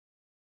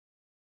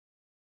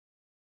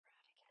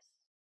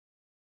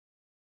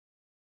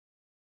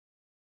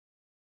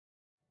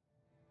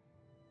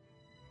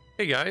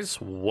Hey guys,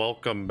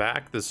 welcome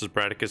back. This is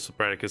Bradekus with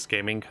Bradekus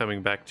Gaming,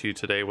 coming back to you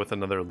today with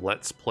another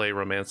Let's Play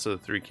Romance of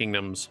the Three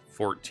Kingdoms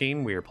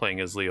 14. We are playing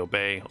as Liu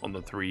Bei on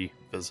the 3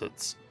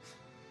 visits.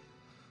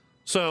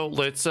 So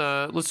let's do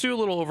a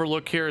little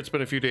overlook here. It's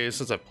been a few days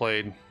since I've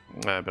played.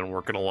 I've been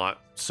working a lot.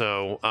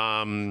 So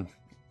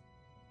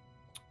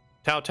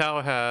Tao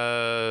Tao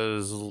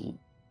has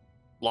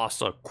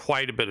lost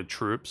quite a bit of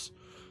troops.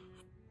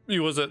 He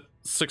was at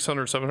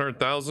 600,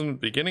 700,000 at the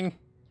beginning,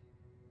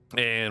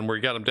 and we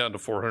got him down to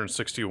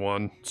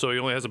 461. So he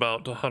only has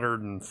about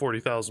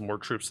 140,000 more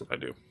troops than I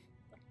do,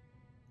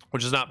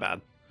 which is not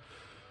bad.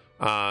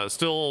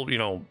 Still, you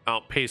know,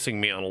 outpacing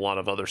me on a lot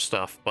of other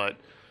stuff, but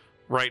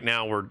right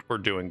now we're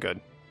doing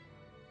good.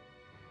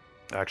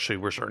 Actually,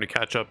 we're starting to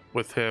catch up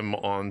with him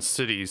on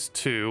cities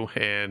too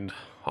and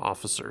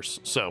officers.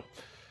 So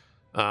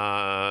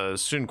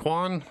Sun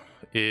Quan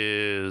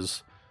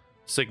is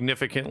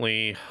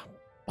significantly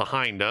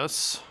behind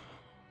us.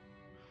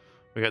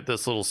 We got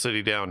this little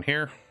city down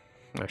here.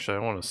 Actually, I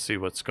want to see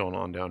what's going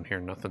on down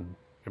here. Nothing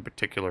in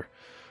particular.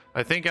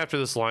 I think after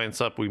this alliance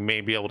up, we may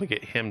be able to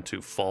get him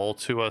to fall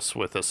to us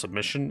with a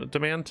submission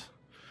demand,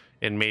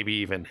 and maybe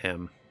even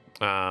him.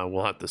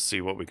 We'll have to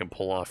see what we can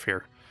pull off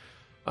here.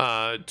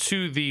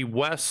 To the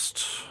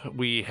west,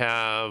 we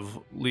have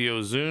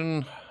Liu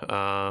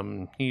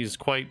Zun. He's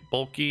quite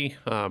bulky,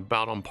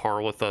 about on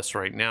par with us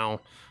right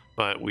now,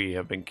 but we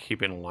have been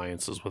keeping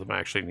alliances with him. I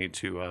actually need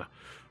to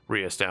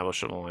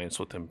reestablish an alliance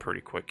with him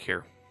pretty quick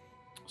here.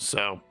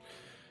 So,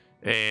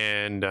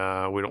 and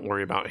we don't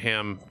worry about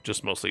him,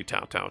 just mostly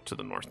Tao Tao to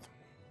the north.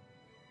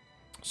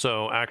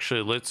 So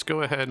actually, let's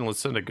go ahead and let's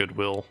send a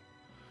goodwill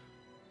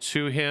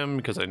to him,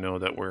 because I know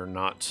that we're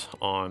not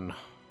on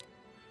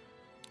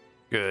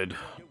good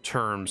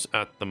terms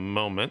at the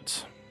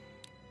moment.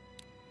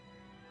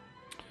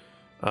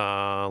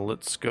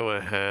 Let's go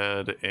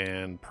ahead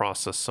and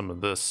process some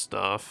of this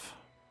stuff.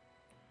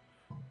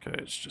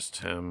 Okay, it's just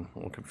him.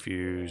 We'll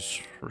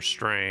confuse,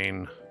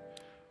 restrain,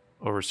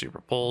 oversee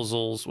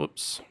proposals.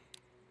 Whoops.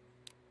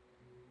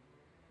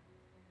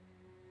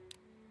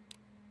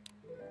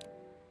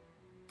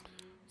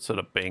 Set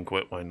a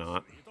banquet, why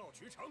not?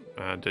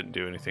 Didn't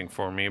do anything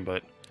for me,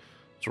 but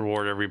let's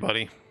reward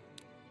everybody.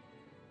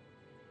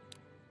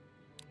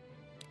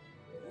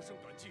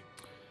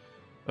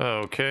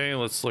 Okay,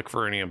 let's look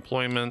for any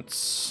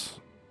employments.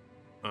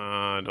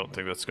 I don't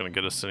think that's going to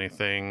get us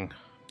anything.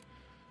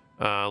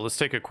 Let's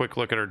take a quick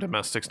look at our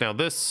domestics. Now,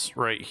 this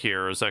right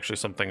here is actually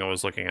something I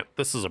was looking at.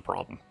 This is a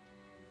problem.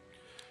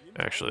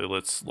 Actually,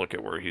 let's look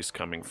at where he's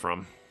coming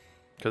from,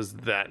 because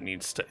that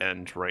needs to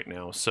end right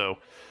now. So,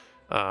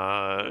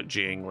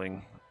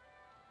 Jiangling.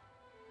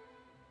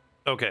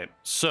 Okay,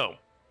 so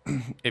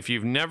if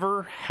you've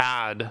never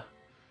had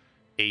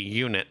a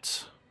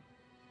unit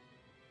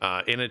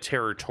in a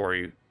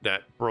territory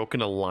that broke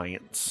an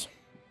alliance,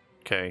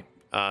 okay,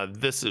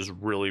 this is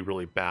really,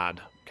 really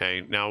bad.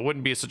 Okay, now it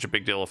wouldn't be such a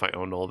big deal if I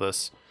owned all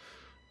this,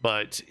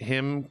 but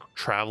him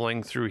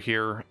traveling through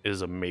here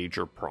is a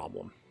major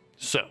problem.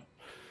 So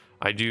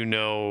I do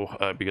know,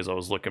 because I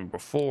was looking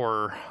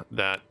before,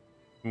 that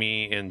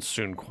me and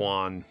Sun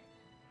Quan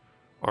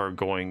are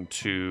going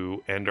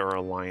to end our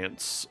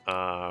alliance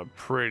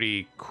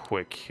pretty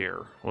quick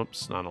here.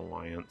 Whoops, not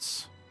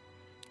alliance.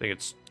 I think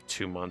it's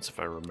 2 months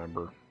if I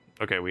remember.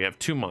 Okay, we have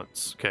 2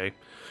 months, okay?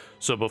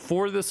 So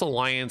before this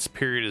alliance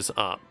period is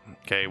up,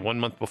 okay, 1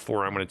 month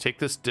before, I'm going to take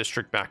this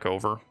district back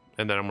over,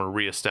 and then I'm going to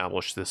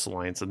reestablish this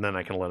alliance, and then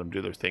I can let them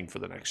do their thing for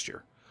the next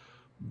year.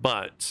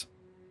 But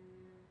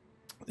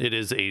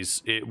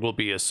it will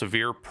be a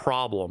severe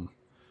problem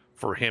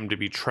for him to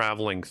be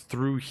traveling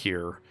through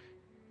here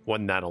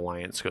when that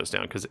alliance goes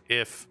down, because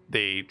if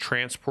they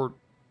transport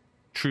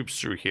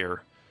troops through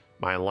here,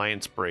 my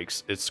alliance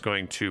breaks. It's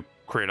going to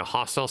create a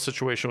hostile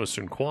situation with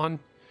Sun Quan,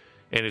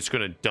 and it's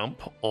going to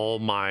dump all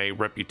my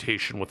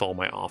reputation with all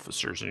my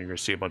officers, and you're going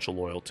to see a bunch of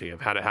loyalty. I've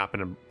had it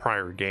happen in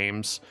prior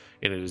games,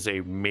 and it is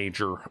a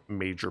major,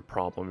 major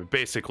problem. It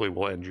basically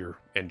will end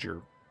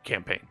your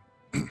campaign.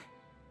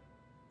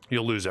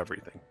 You'll lose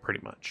everything, pretty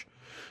much.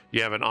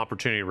 You have an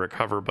opportunity to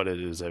recover, but it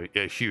is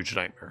a huge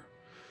nightmare.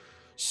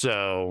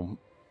 So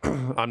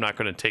I'm not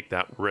going to take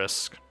that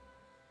risk.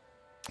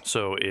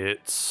 So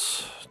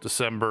it's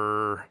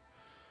December.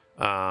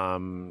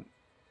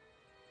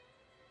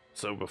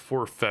 So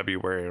before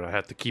February, I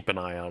have to keep an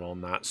eye out on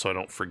that so I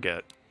don't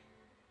forget.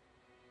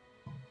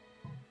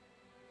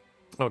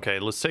 Okay,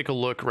 let's take a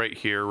look right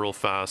here real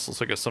fast. Let's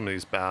look at some of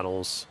these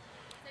battles.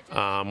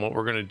 What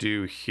we're going to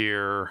do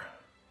here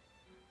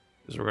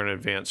is we're going to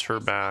advance her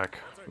back,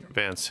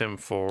 advance him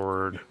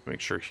forward,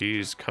 make sure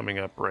he's coming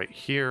up right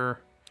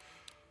here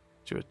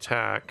to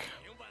attack.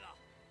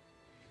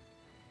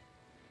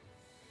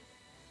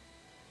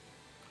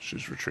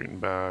 She's retreating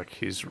back.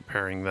 He's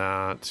repairing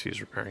that.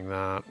 He's repairing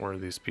that. Where are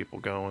these people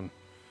going?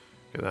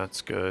 Okay,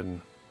 that's good.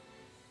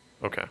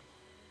 Okay.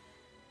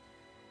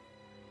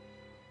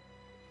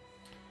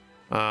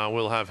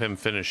 We'll have him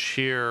finish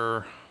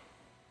here.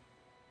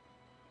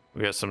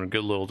 We got some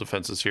good little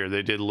defenses here.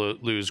 They did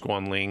lose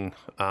Guanling,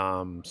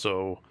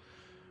 so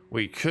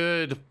we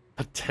could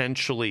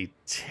potentially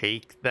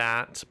take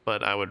that,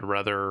 but I would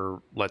rather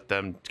let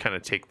them kind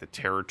of take the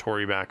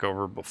territory back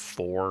over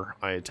before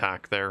I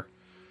attack there,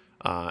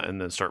 and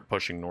then start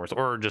pushing north,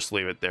 or just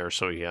leave it there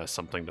so he has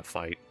something to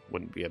fight.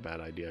 Wouldn't be a bad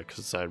idea,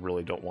 because I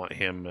really don't want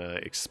him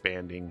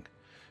expanding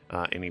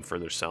any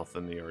further south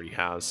than he already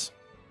has.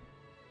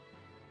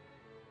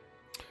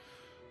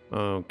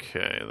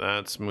 Okay,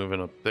 that's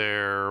moving up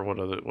there. What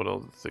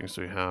other things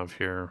do we have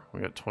here?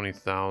 We got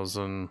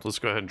 20,000. Let's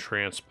go ahead and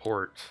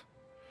transport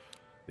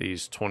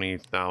these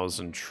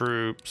 20,000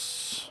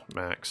 troops,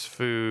 max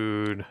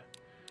food,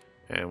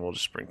 and we'll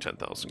just bring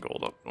 10,000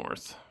 gold up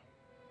north.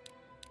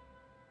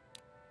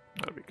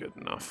 That'd be good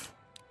enough.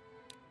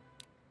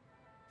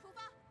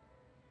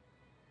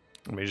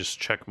 Let me just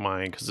check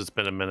mine, because it's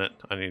been a minute.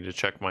 I need to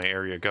check my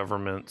area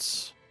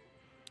governments.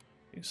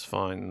 He's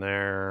fine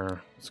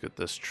there. Let's get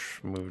this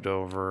moved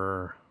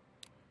over.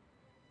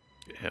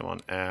 Get him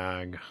on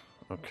ag.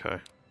 Okay.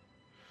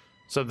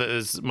 So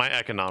my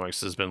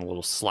economics has been a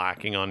little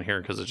slacking on here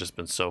because it's just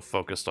been so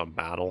focused on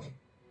battle.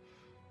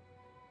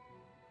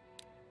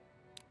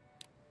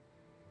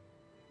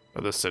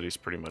 But this city's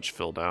pretty much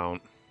filled out.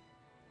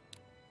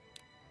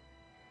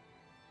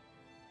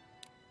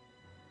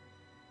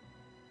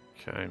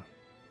 Okay.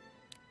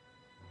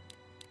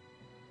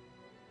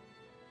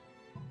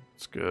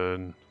 It's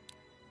good.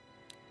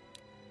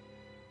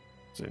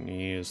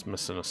 Zinni is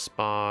missing a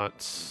spot.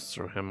 Let's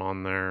throw him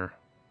on there.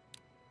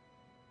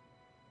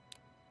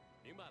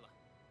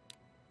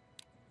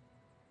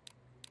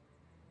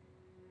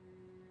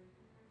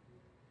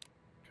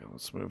 Okay,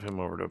 let's move him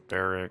over to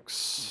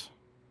barracks.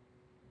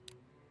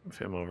 Move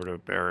him over to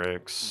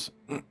barracks.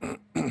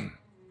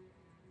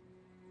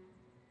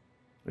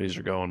 These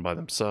are going by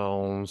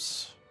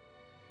themselves.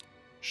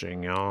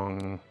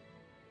 Xingyang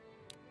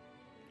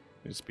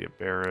needs to be a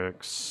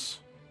barracks.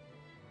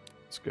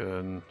 It's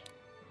good.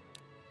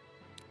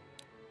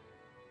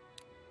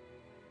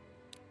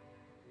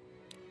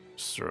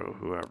 Just throw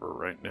whoever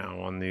right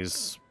now on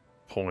these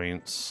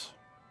points.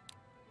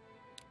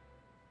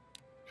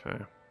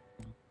 Okay.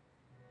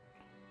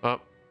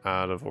 Up,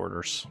 out of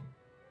orders.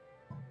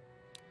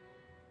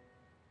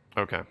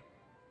 Okay.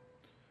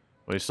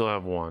 Well, you still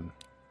have one.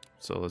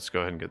 So let's go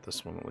ahead and get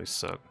this one at least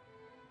set.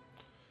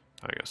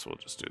 I guess we'll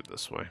just do it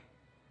this way.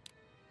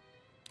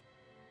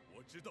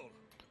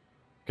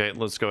 Okay,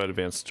 let's go ahead and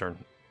advance the turn.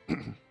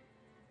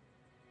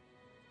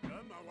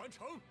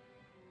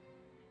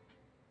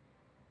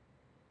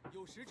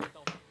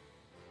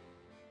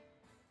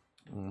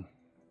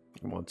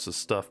 He wants his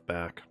stuff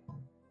back.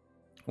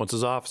 Wants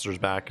his officers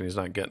back, and he's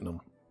not getting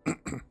them.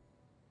 Okay,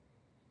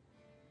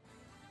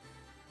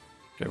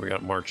 we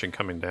got marching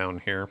coming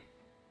down here.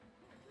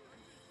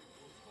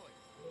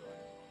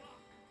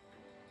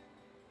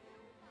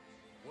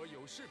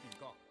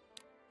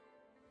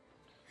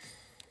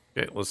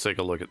 Okay, let's take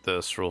a look at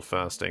this real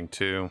fast, Ang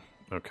 2.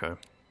 Okay.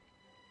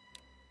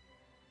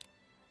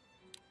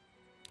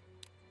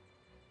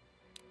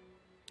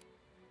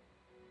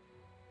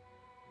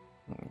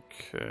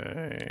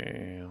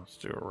 Okay, let's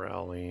do a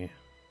rally.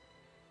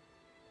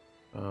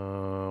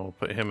 We'll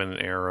put him in an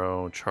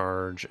arrow.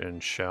 Charge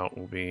and shout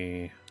will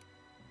be...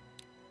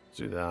 Let's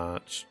do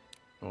that.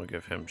 We'll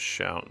give him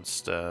shout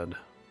instead.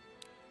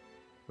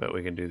 Bet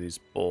we can do these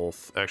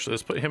both. Actually,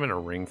 let's put him in a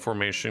ring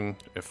formation.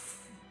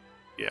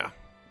 Yeah.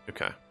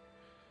 Okay.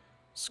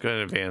 Let's go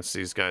ahead and advance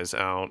these guys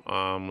out.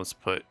 Let's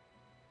put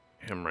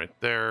him right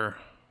there.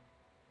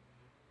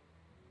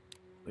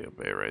 Liu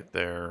Bei right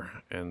there.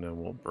 And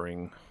then we'll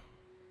bring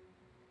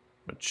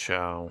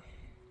Machao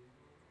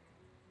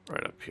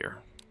right up here.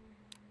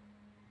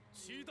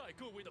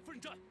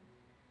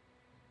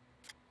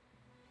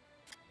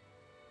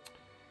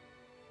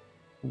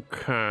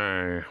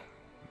 Okay.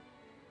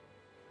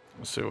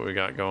 Let's see what we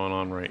got going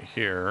on right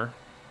here.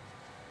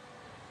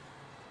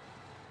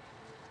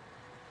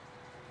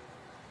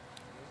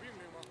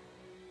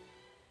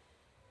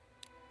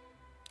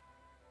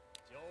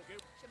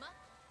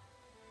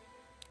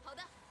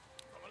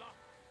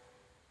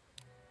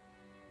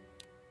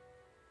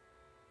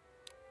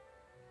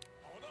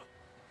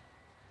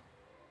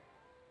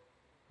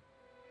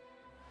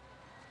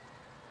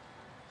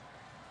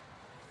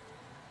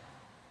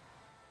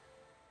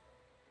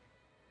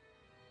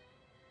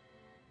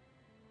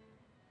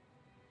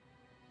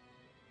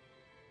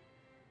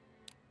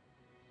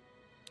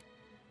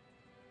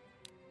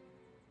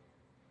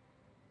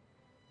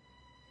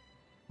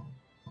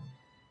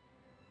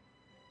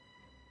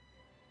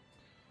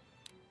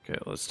 Okay,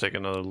 let's take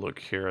another look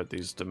here at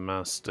these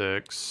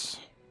domestics.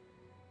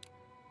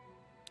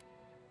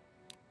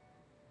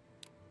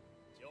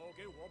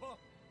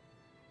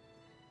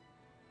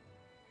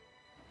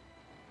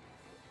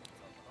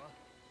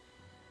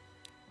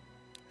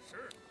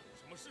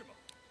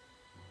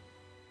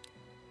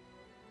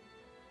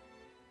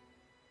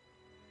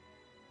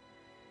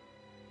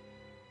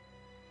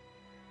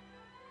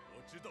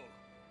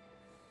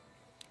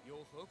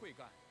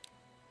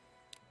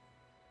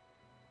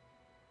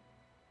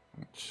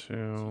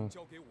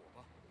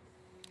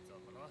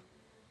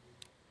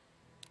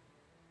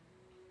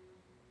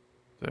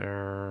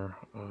 there.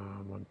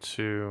 1,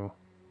 2.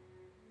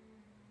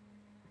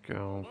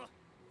 Go.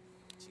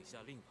 请下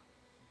令吧。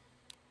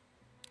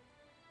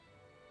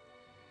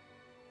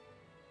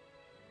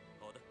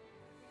好的。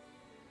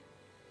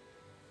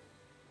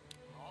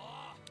好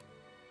啊，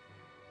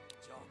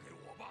交给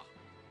我吧。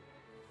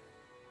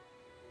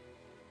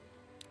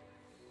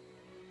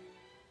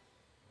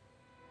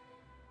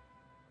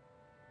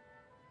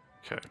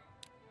Okay.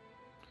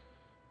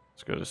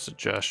 Let's go to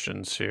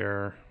suggestions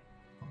here.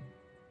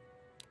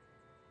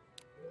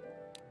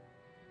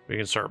 We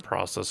can start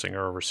processing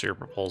our overseer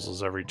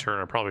proposals every turn.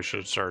 I probably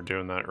should have started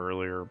doing that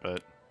earlier,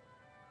 but...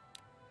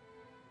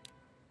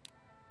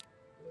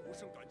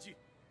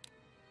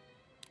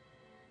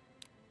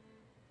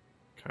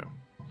 Okay.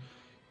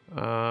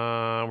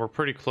 We're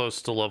pretty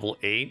close to level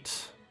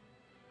 8.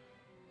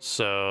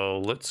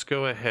 So let's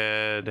go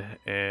ahead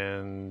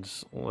and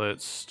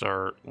let's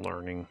start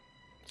learning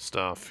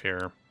stuff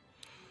here.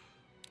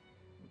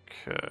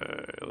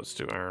 Okay, let's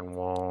do Iron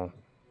Wall.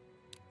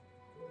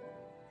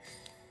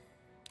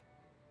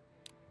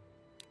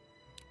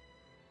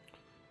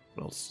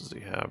 What else does he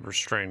have?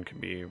 Restrain can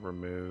be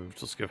removed.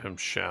 Let's give him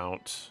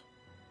Shout.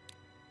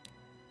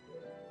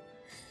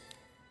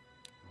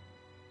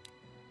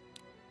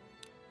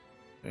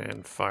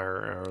 And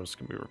Fire Arrows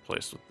can be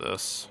replaced with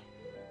this.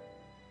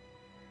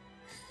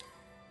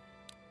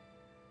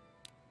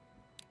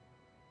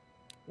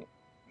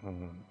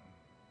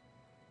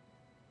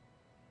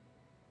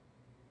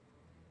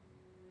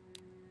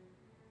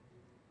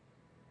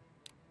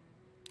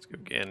 Let's go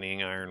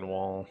Ganning Iron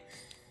Wall.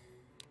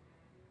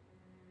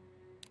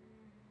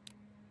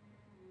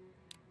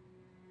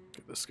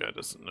 Okay, this guy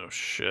doesn't know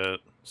shit,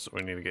 so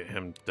we need to get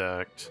him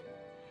decked.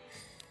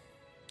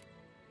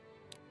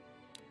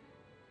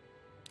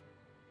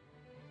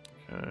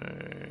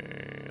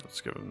 Okay,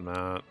 let's give him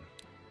that.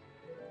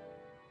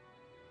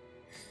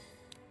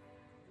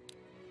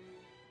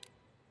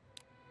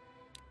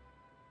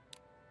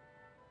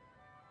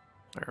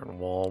 Iron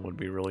Wall would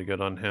be really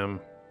good on him.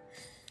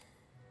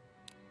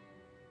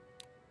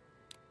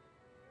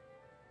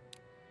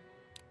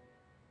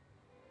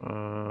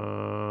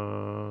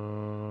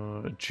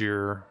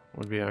 Jeer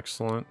would be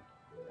excellent.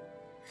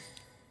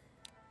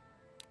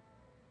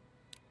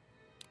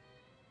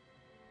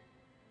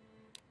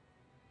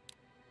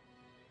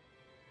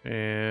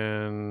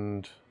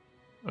 And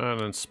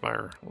an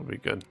Inspire would be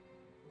good.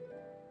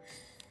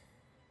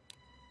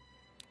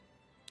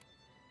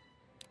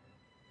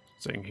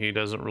 Saying he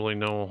doesn't really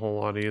know a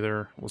whole lot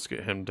either. Let's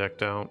get him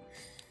decked out.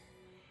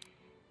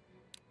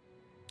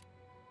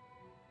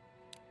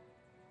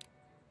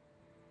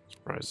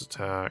 Surprise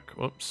attack.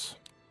 Whoops.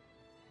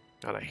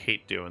 God, I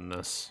hate doing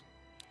this.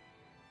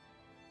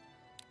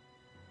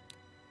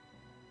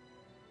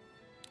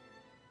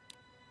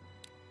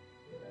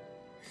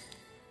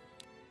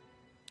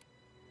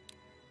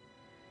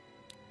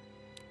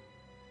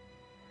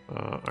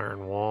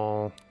 Iron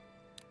Wall.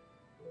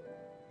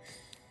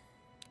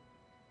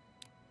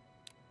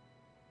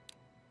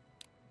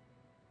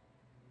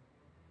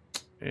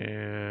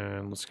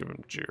 And let's give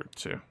him Jeer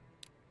too.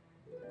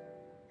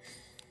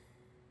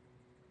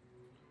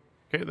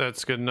 Okay,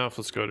 that's good enough.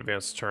 Let's go to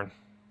advance turn.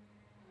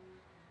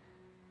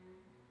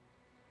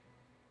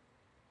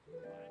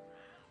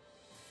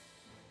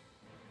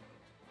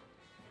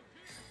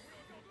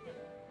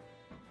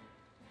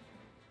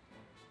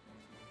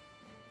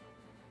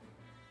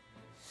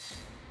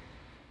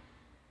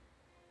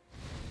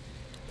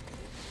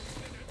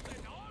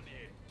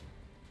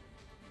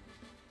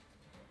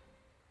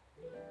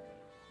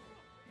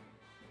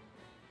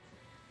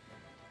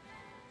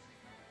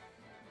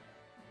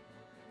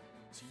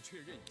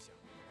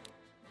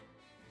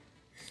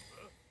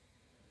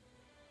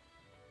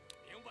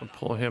 I'll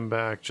pull him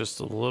back just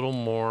a little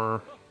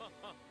more.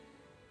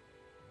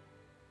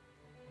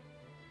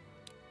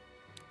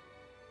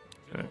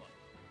 Okay.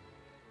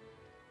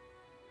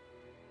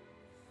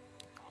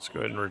 Let's go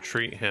ahead and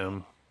retreat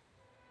him.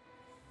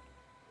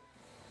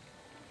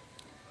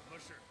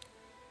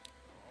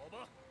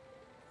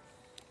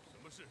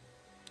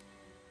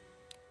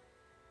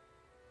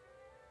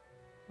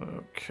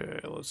 Okay,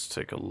 let's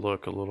take a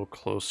look a little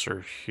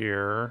closer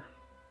here.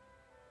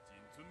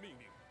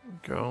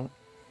 Go.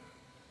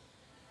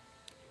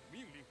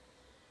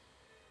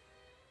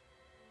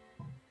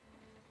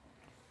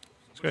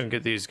 Let's go ahead and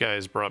get these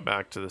guys brought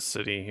back to the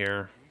city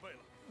here.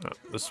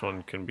 This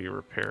one can be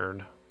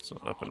repaired. It's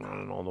not up and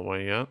running all the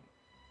way yet.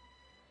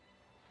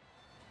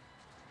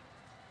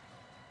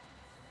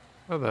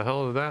 How the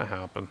hell did that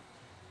happen?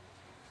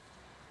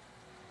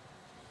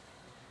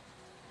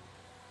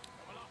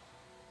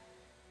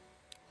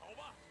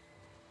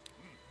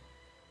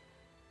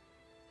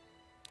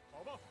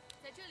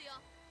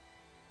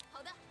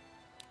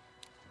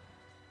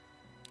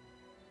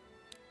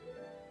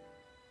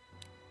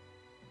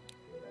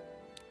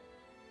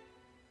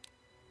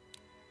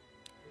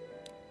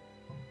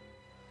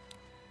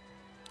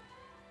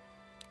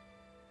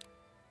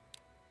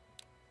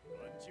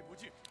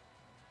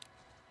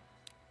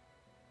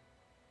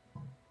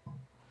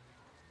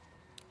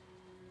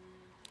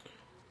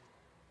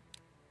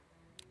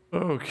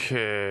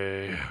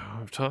 Okay,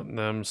 I've taught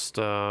them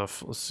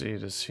stuff. Let's see,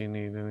 does he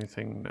need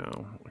anything?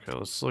 No. Okay,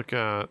 let's look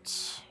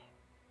at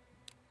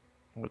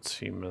what's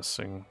he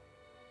missing.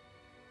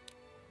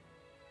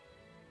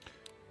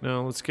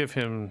 No, let's give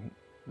him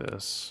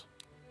this.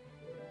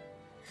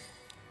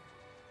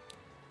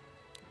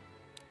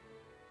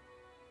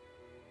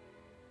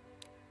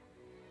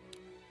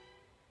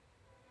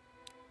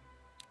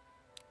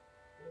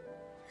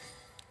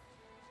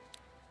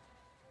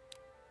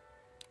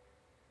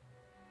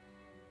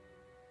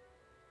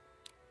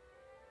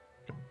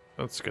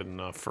 That's good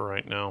enough for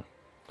right now.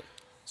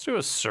 Let's do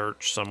a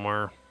search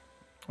somewhere.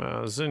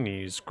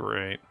 Zinni's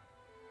great.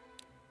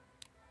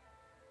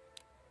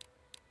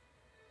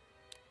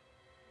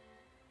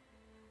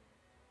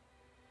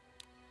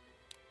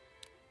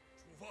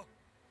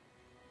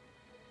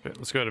 Okay,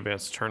 let's go to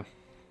advanced turn.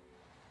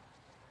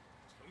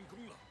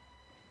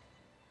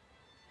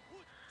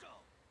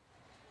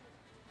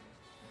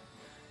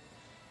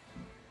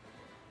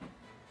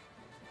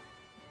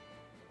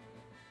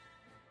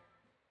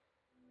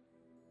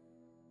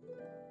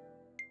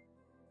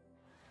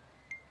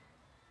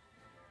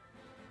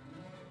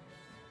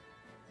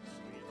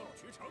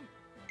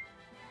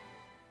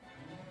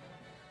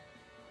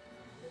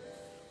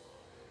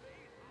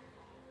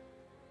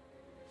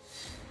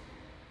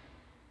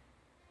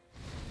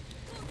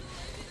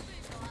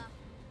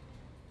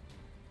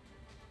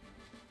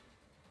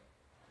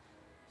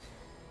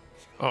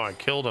 Oh, I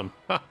killed him.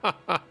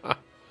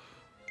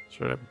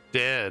 Straight up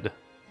dead.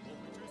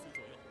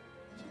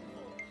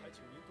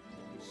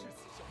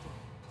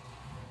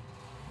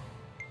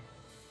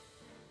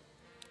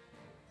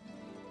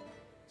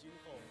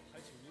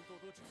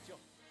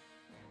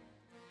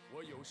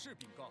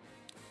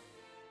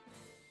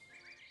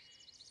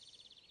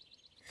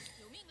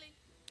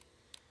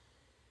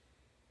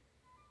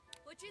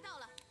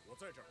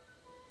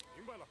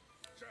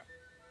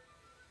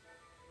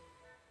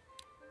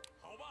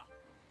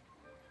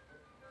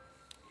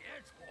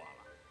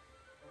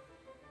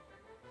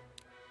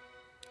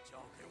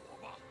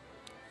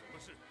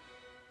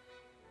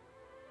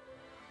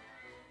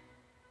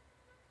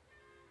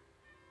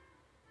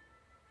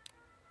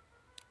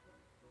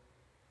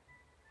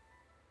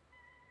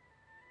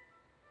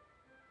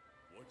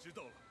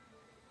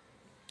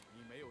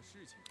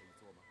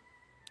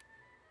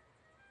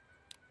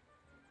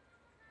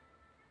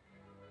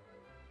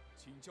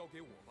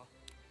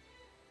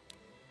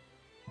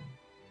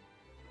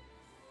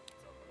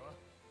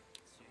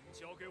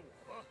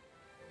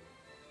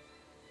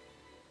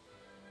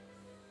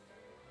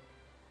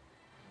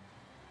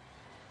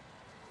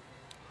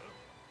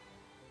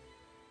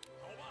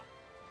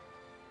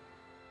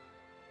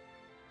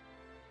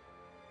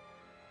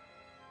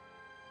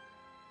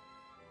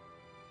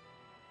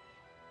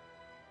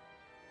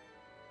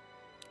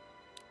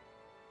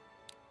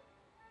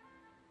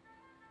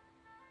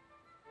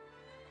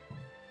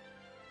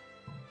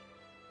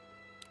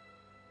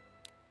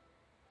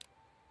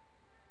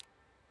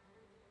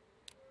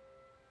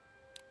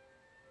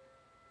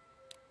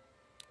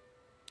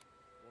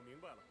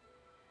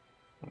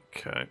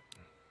 Okay.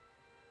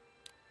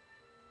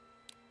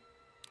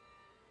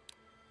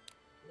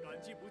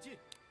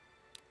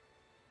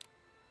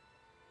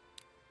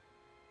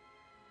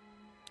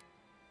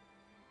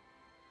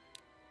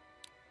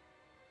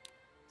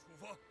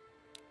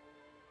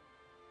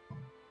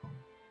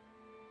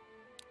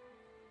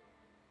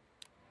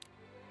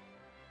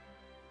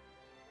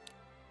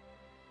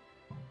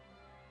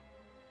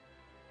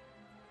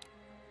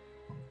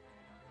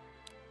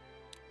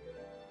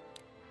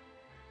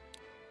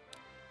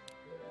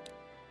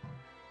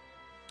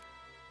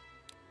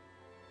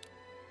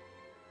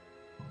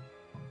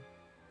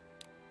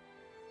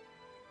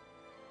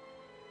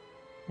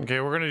 Okay,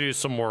 we're going to do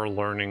some more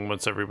learning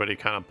once everybody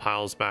kind of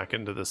piles back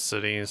into the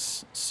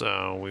cities.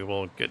 So we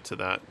will get to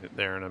that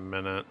there in a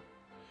minute.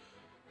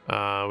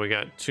 We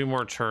got 2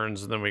 more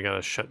turns and then we got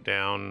to shut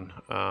down.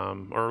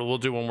 Or we'll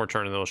do 1 more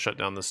turn and then we'll shut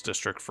down this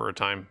district for a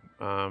time.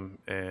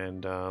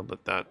 And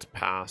let that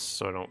pass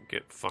so I don't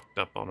get fucked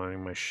up on any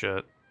of my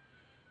shit.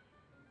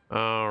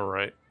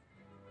 Alright.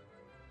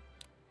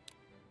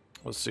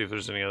 Let's see if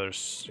there's any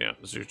others. Yeah,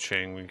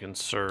 Zucheng we can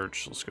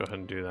search. Let's go ahead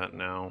and do that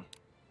now.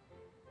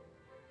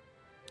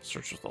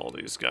 Search with all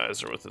these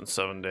guys are within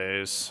 7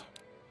 days.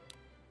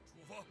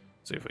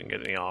 See if we can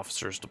get any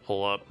officers to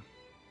pull up.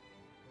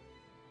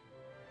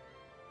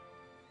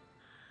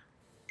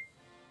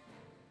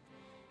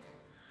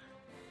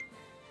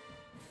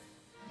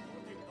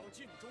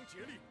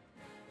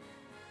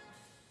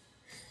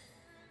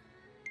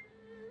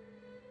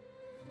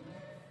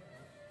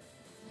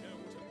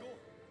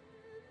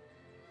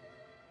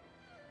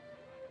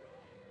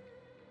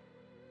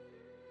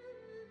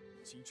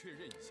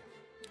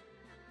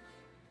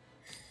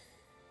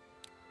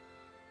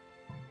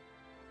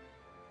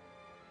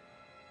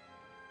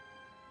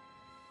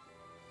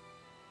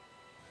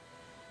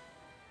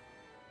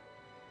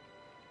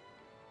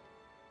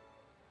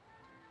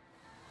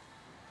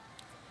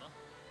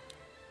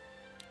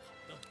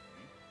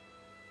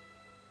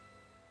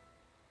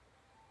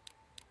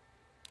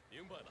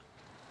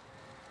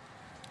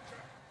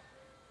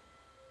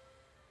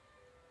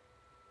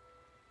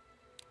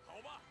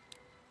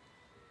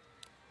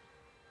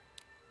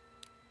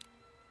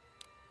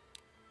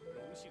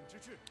 幸之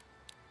至。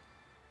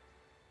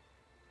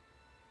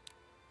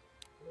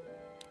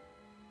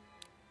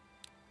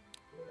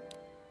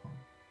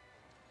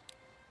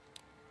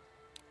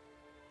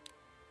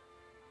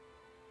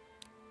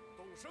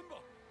动身吧！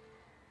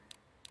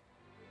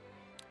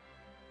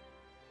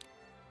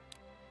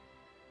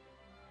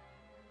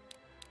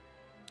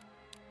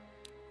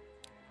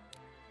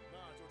那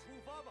就出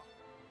发吧。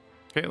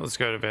 Okay, let's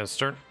go to advanced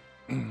turn.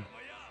 怎么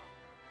样？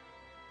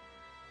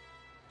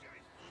该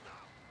死的！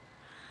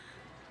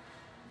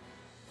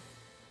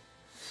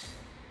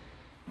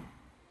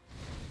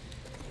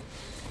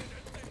人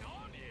在哪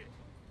里？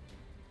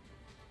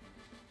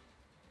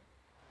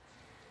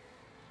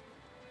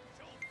受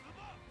死吧！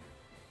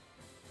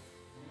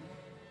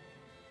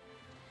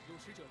有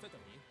使者在等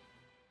您。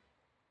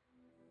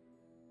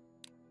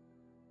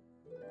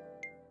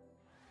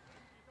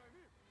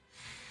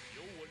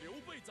有我刘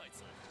备在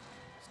此，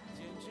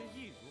简直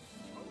易如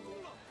成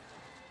功了。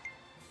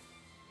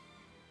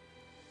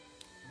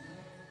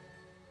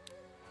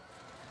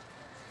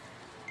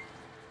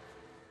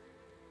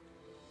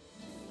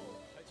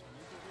 还请您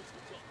多多指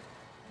教，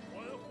欢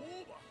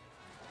呼吧！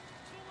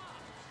冲啊！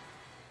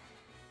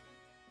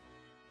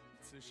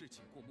此事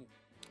请过目。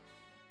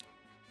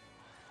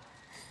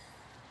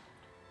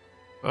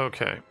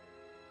 Okay.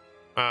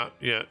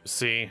 Yeah,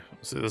 see,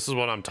 this is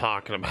what I'm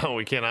talking about.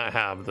 We cannot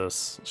have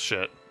this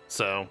shit.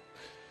 So,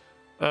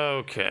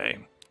 okay.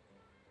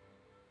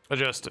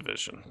 Adjust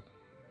division.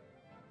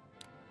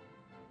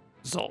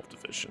 Dissolve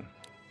division.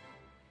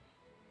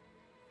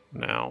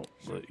 Now,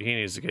 he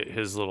needs to get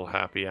his little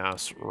happy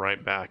ass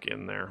right back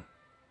in there.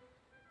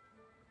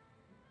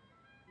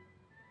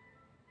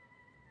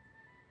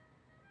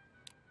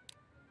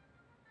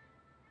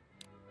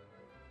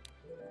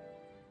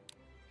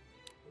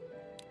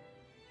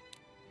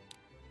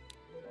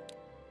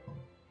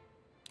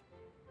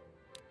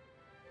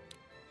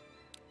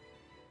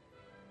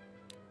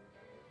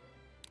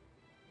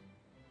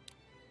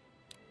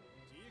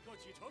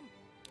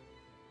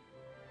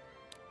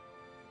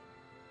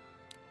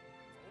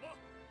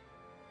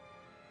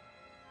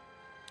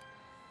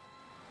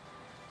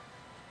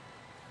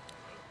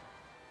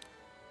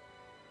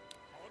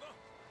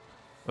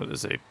 That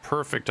is a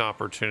perfect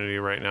opportunity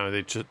right now.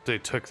 They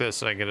took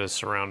this and I get a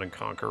surround and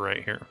conquer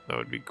right here. That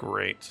would be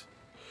great.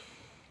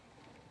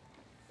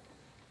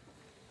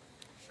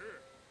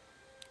 是。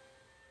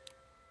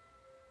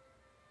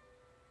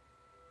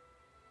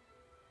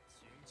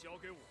请交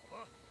给我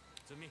吧。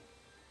遵命。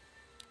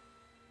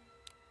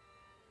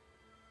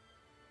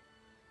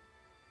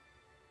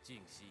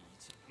尽息一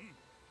切。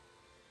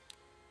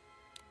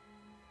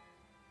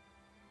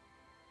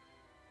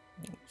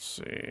Let's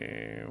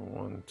see.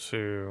 1,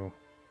 2,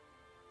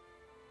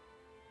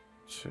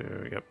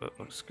 2. Yep, that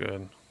looks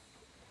good.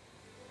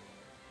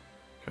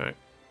 Okay.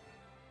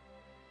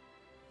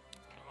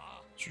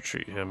 Let's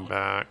retreat him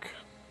back.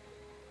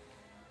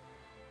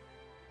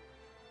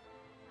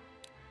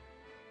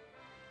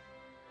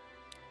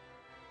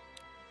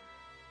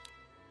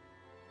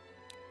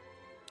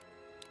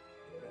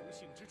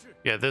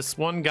 Yeah, this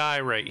one guy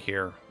right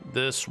here,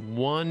 this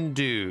one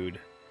dude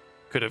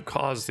could have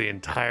caused the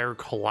entire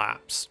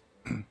collapse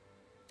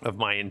of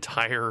my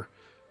entire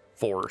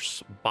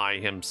force by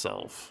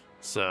himself.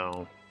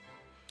 So,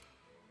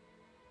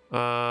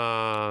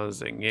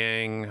 Zing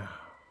Yang.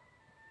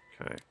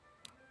 Okay.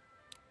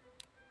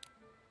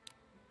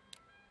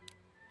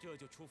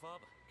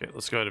 Okay,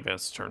 let's go ahead and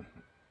advance the turn.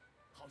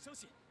 好消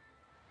息。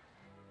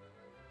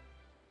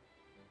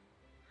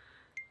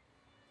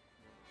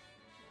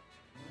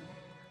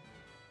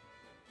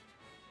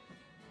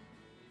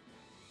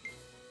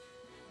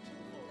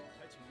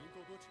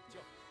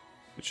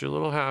 Get your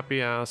little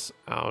happy ass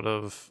out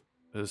of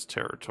his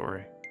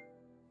territory.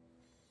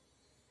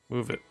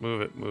 Move it,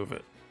 move it, move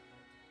it.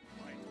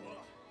 拜托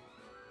了，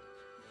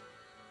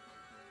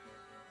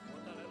我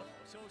带来了好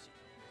消息。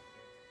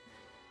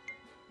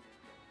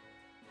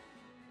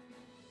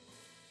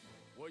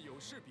我有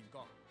事禀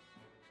告。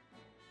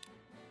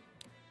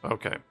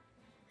 Okay.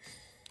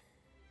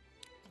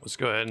 Let's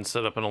go ahead and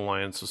set up an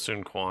alliance with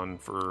Sun Quan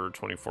for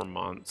 24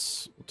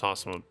 months. We'll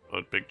toss him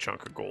a big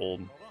chunk of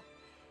gold.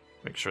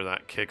 Make sure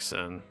that kicks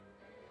in.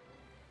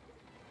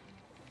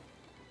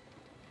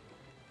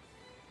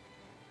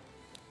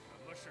 什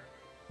么事？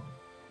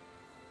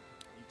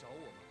你找我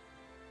吗？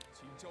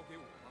请交给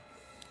我吧，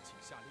请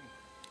下令。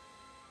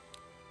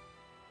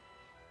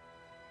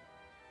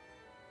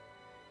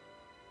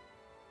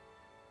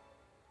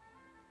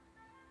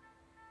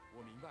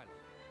我明白了。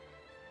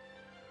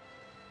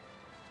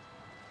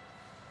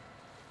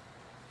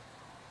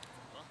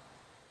怎么了？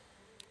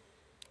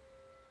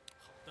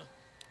好的。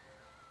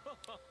哈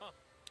哈哈，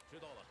知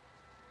道了。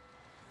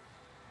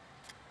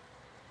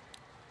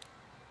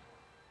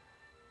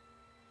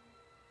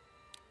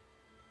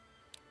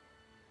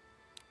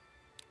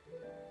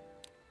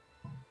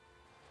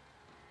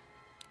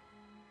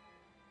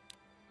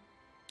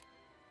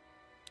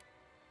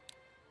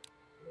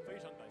 非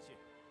常感谢。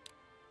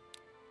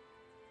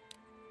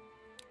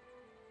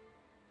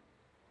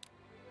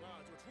那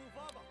就出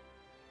发吧。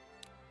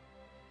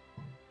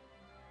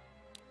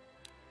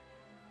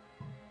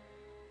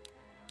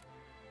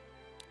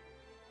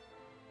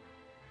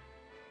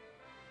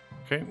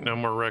Okay, no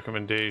more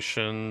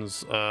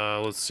recommendations.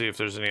 Let's see if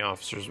there's any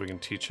officers we can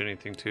teach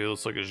anything to.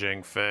 Let's look at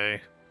Zhang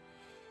Fei.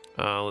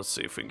 Let's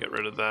see if we can get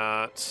rid of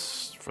that.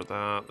 For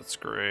that, that's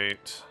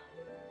great.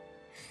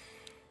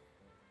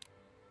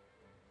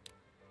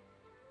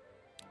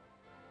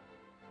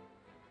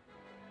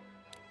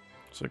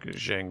 Let's look at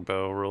Zhang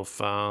Bo real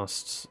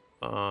fast.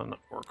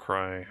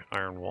 Warcry,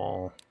 Iron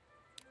Wall.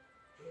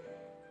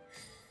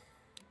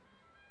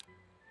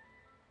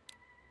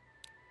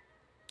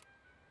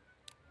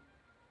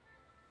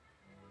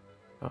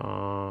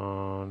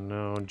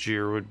 No,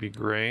 Jeer would be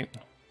great.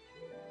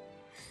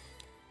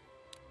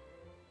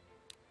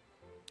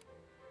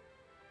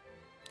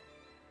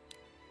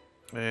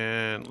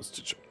 And let's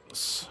do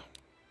this.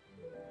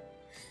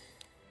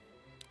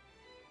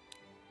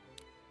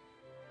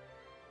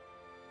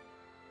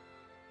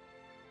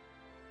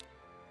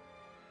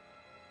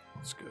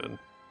 That's good.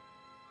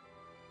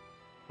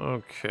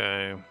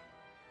 Okay.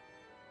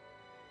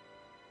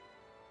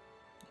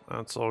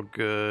 That's all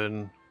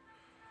good.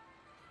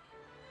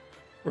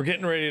 We're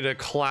getting ready to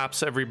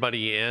collapse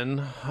everybody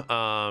in,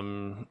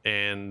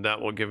 and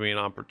that will give me an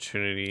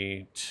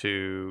opportunity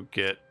to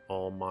get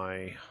all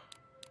my,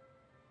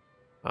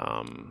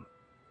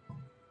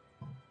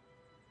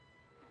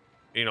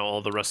 you know,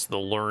 all the rest of the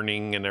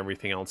learning and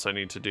everything else I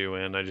need to do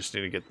in. I just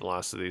need to get the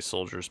last of these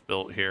soldiers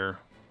built here.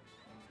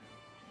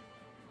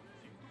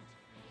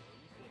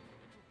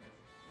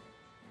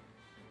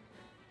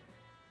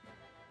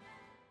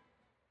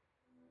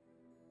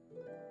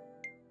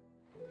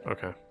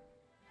 Okay.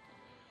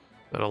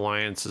 That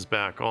alliance is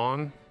back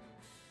on.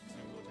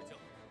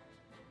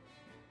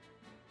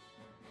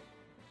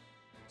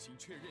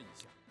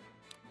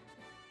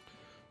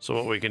 So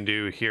what we can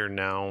do here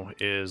now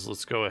is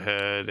let's go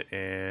ahead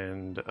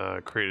and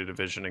create a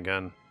division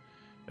again.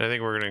 And I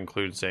think we're going to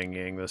include Zhang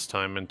Yang this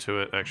time into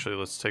it. Actually,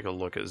 let's take a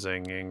look at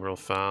Zhang Yang real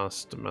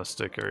fast.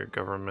 Domestic area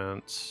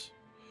governments.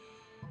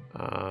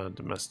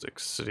 Domestic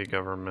city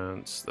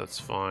governments. That's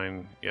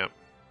fine. Yep.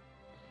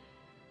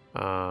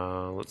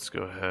 Let's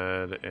go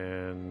ahead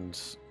and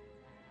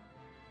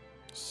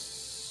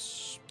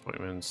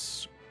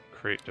appointments,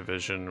 create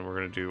division. We're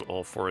going to do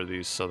all 4 of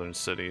these southern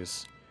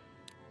cities.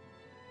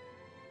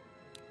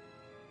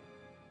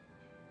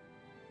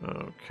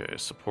 Okay,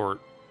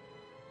 support.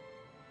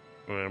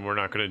 And we're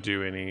not going to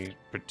do any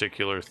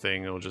particular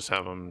thing. We'll just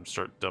have them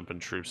start dumping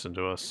troops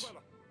into us.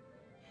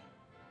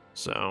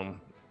 So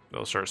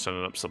they'll start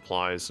sending up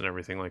supplies and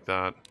everything like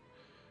that.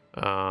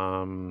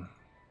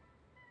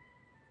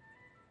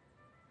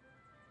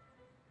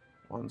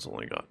 One's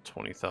only got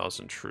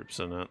 20,000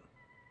 troops in it.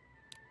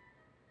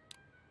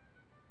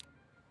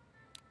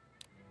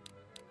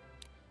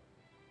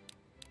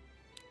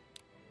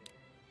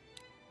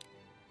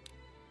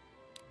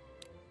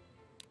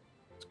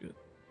 Let's get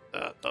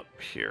that up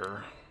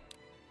here.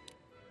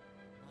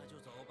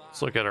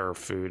 Let's look at our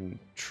food and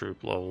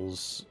troop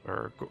levels,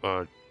 or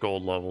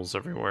gold levels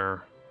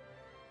everywhere.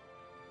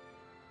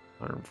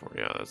 104,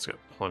 yeah, that's got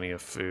plenty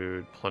of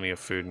food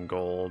and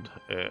gold.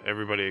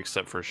 Everybody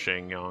except for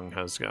Shenyang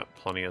has got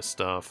plenty of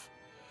stuff.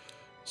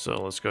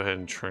 So let's go ahead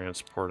and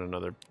transport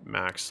another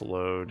max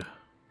load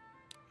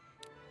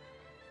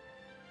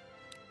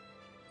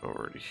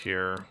over to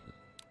here.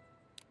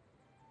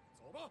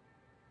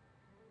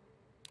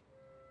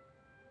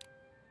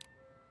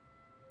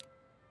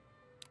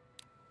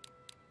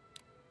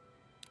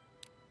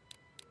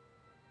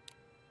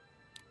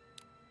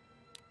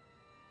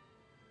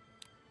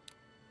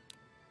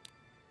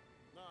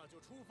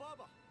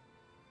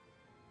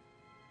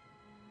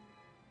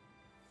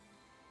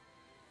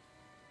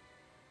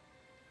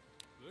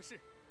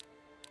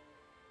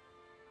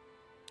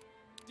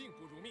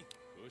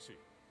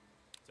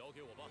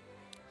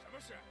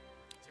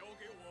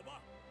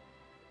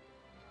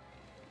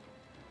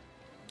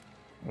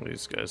 Well,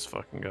 these guys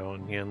fucking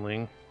going,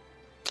 Yanling.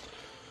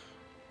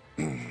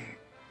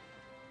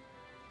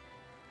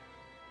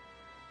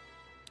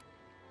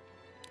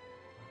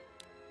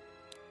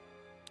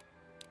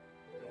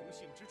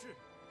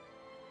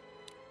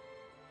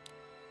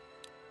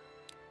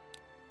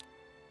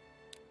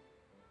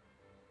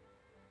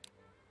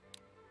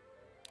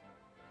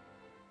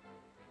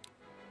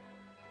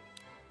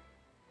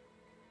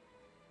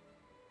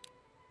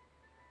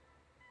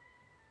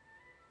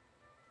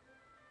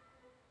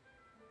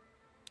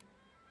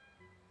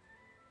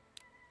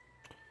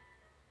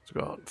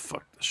 Let's go out and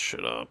fuck this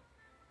shit up.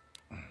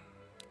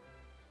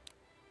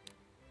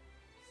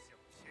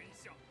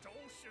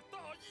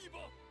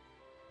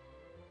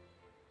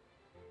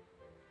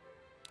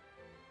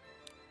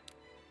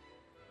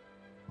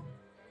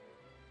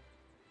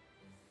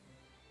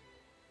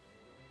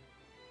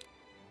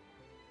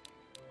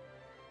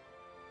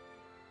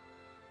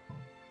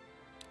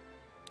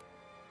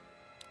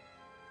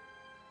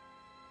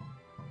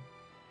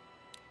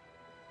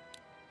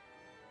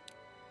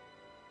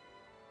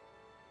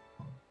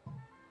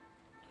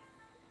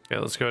 Okay,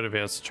 let's go to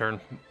advance the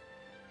turn.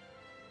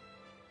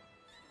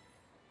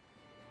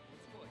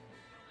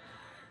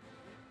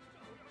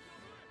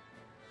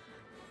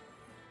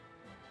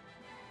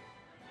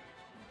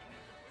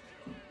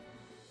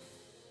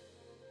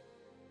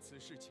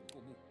 请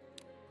过目。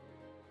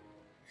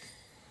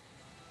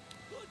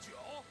喝酒？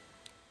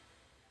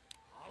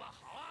好了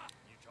好了，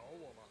你找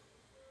我吗？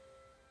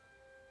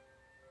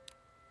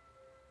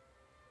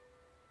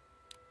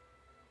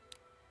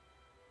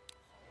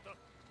好的，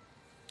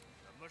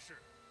什么事？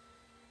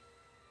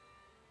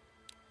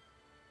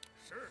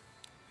是，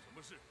什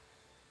么事？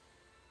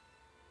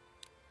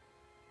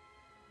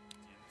谨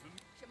遵。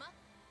什么？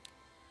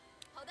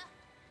好的。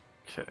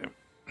 Okay.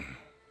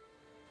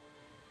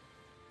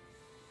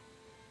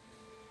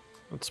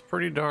 That's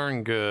pretty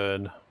darn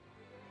good.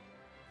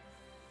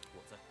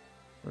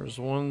 There's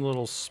one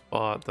little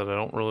spot that I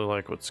don't really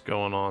like what's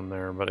going on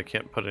there, but I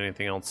can't put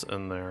anything else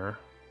in there.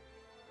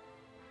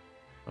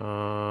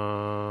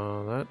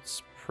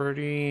 That's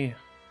pretty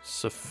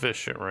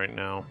sufficient right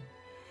now.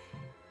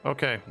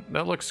 Okay,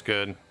 that looks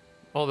good.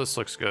 All this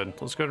looks good.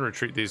 Let's go and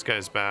retreat these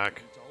guys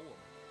back.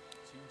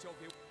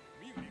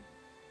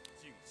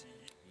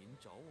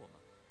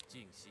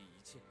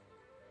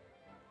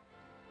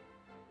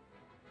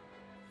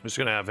 I'm just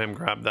gonna have him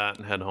grab that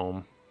and head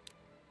home.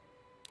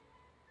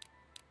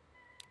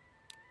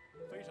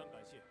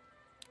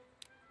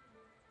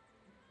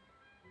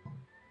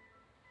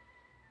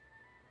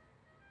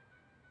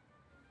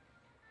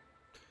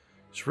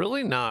 It's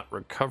really not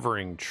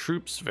recovering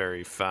troops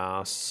very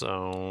fast,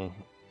 so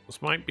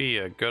this might be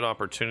a good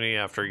opportunity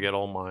after I get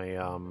all my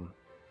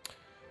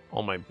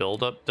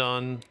build-up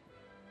done,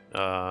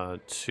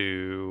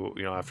 to,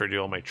 you know, after I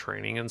do all my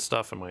training and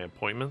stuff and my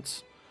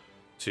appointments,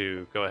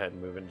 to go ahead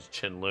and move into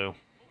Qinlu.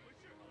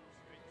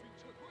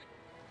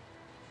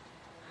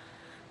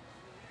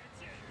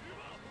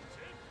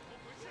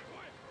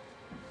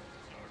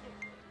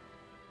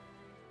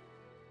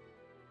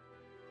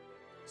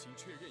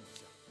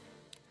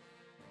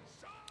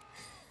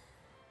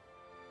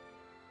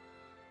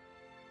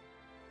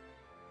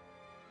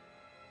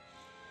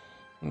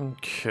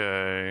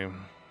 Okay.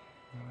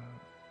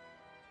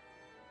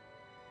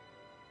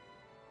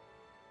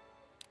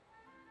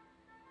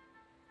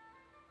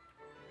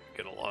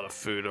 Get a lot of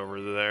food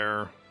over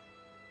there.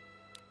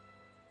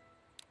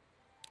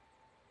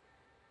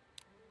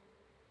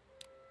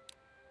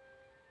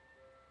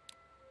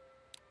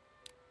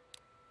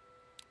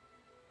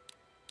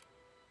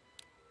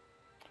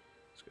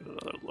 Let's get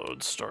another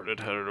load started,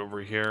 headed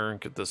over here,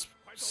 and get this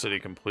city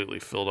completely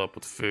filled up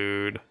with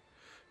food.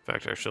 In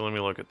fact, actually, let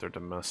me look at their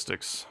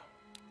domestics.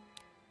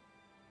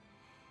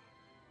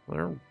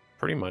 They're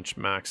pretty much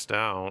maxed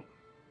out.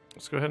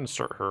 Let's go ahead and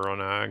start her on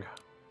ag.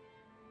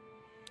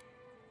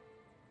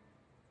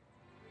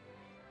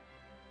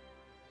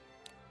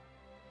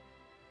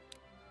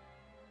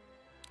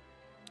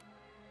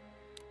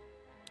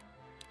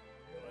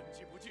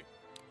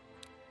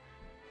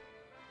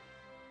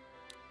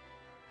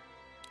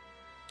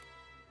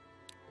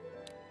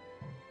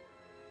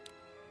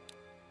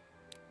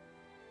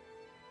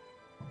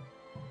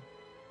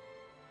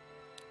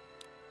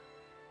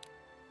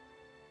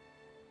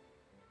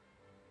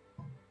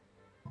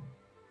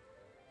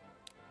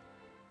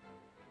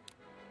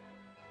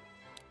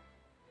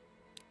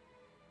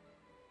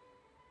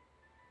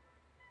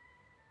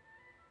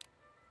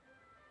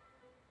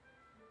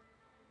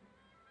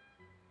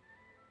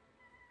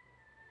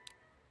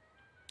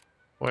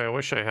 Boy, I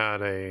wish I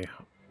had a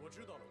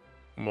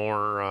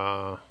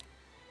more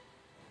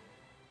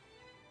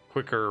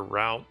quicker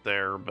route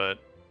there, but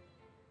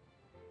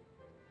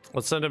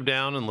let's send him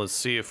down and let's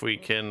see if we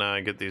can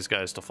get these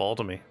guys to fall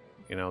to me.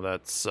 You know,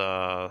 that's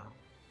that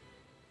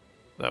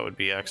would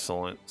be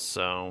excellent.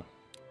 So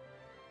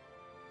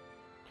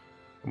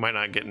we might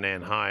not get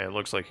Nanhai. It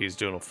looks like he's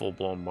doing a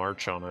full-blown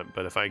march on it,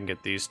 but if I can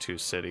get these two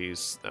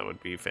cities, that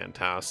would be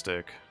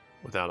fantastic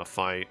without a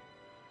fight.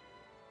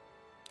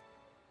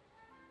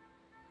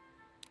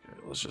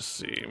 Let's just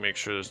see, make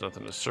sure there's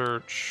nothing to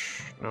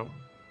search. Nope.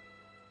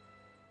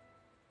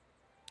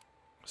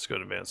 Let's go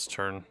to advanced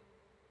turn.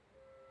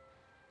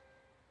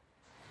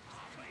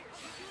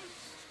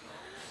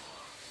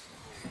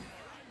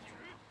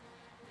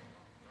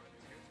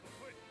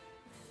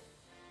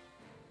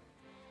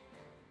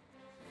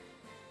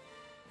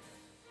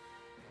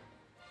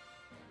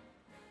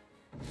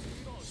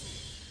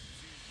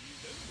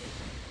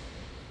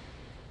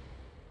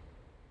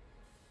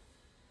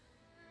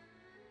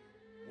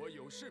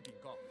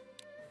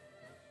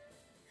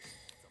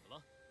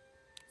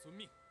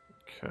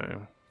 Okay.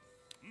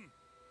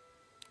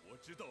 我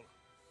知道了，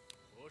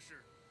何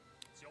事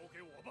交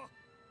给我吧。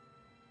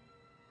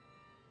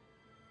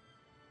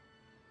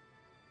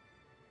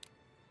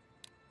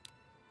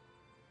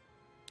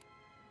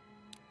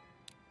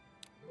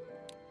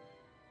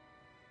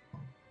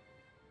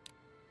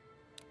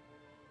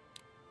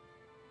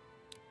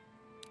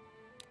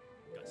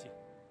感谢。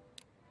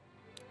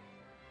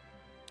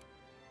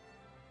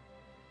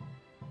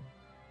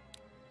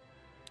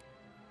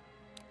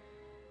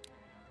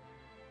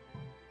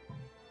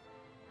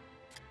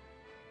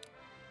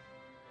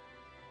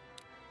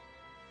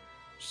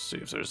See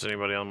if there's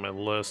anybody on my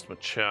list.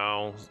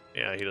 Machao.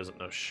 Yeah, he doesn't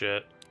know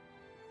shit.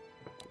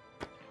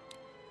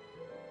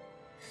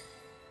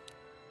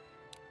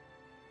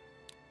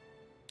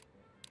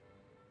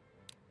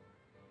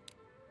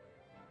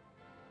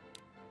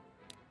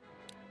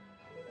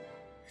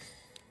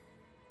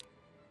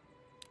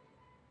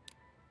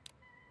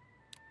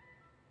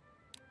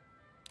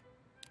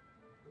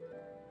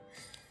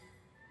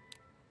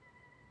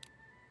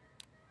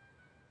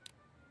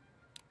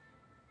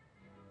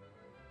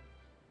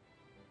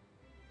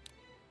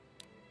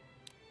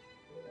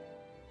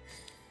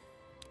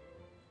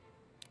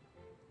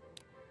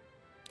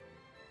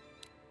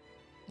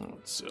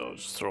 So I'll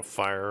just throw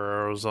fire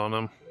arrows on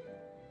him.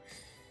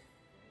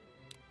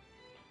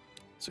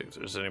 See if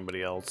there's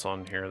anybody else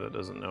on here that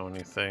doesn't know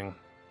anything.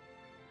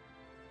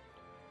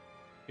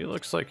 He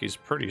looks like he's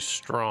pretty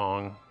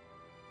strong.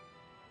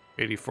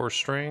 84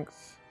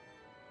 strength.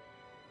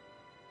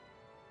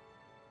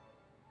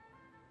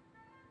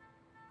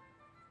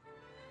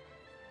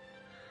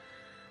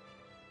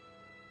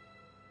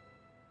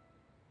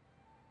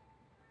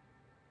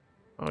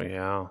 Oh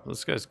yeah,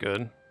 this guy's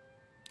good.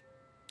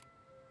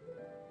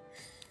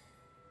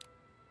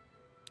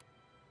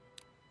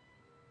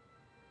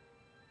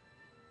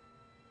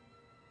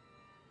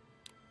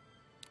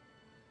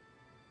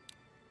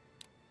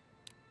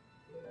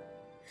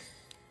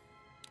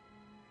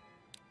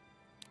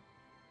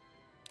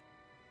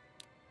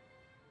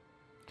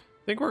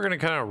 I think we're going to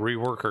kind of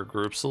rework our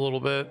groups a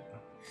little bit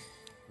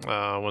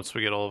once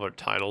we get all of our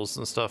titles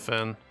and stuff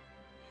in.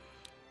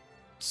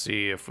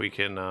 See if we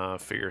can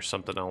figure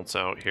something else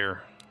out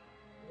here.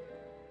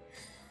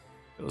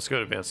 Let's go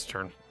to advanced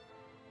turn.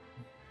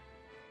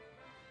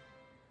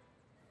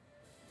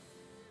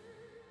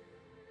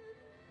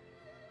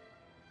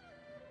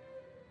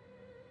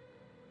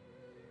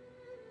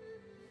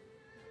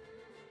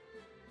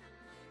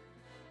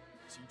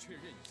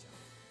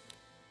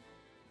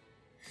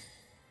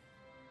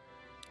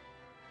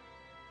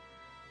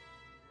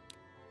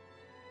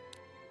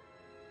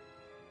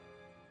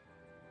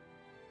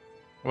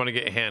 I want to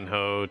get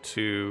Hanho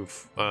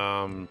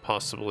to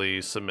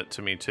possibly submit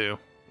to me too.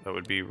 That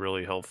would be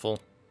really helpful.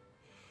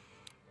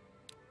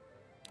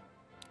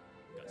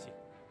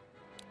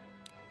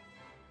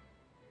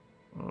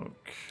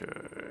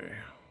 Okay.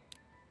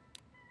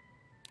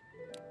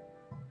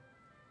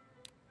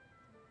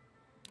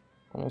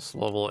 Almost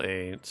level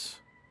 8.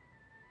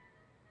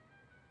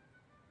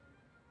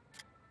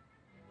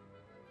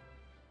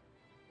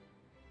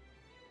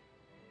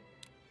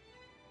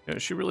 Yeah,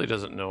 she really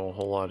doesn't know a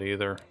whole lot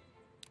either.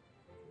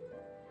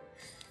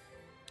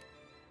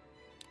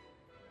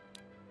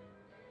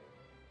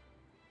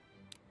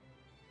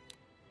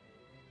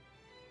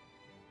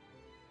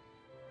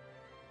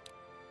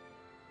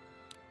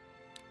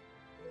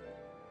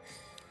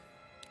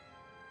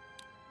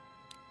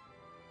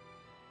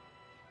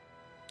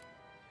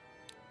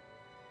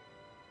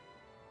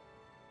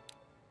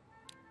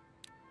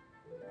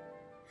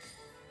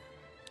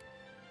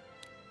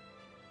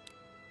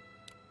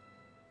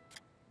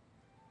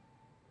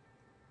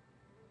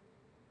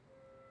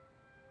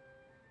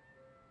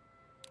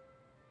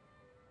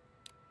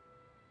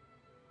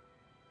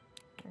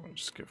 I'll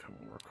just give him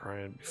more cry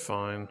and be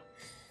fine.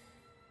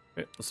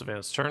 Okay, let's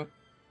advance turn.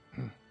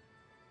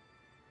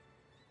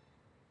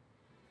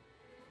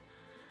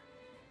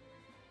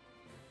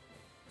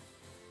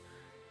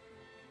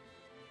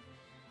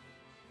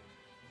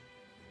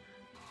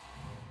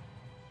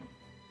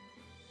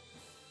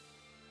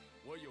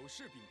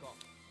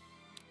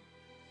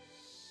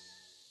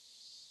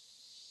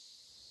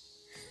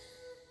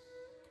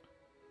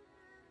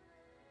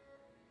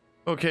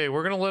 Okay,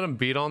 we're gonna let him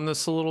beat on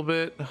this a little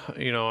bit.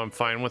 You know, I'm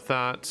fine with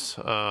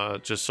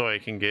that. Just so I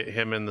can get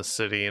him in the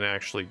city and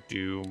actually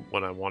do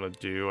what I want to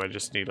do. I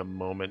just need a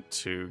moment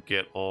to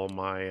get all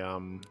my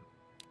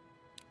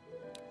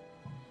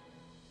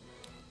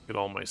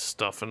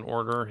stuff in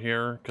order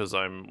here, because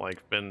I'm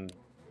like been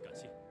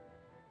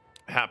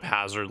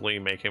haphazardly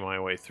making my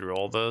way through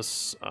all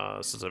this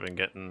since I've been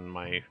getting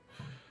my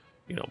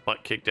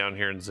butt kicked down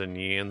here in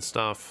Zenyi and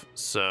stuff.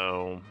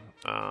 So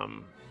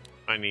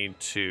I need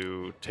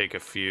to take a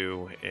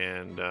few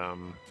and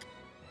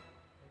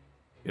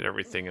get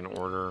everything in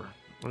order.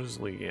 What is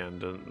Li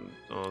Yan?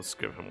 Oh, let's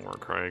give him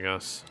Warcry, I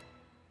guess.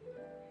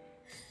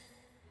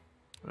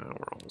 We're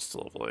almost to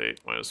level 8.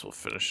 Might as well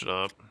finish it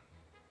up.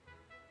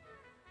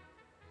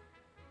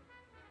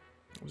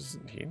 What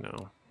doesn't he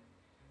know?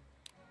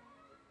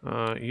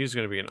 He's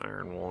going to be an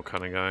Iron Wall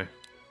kind of guy.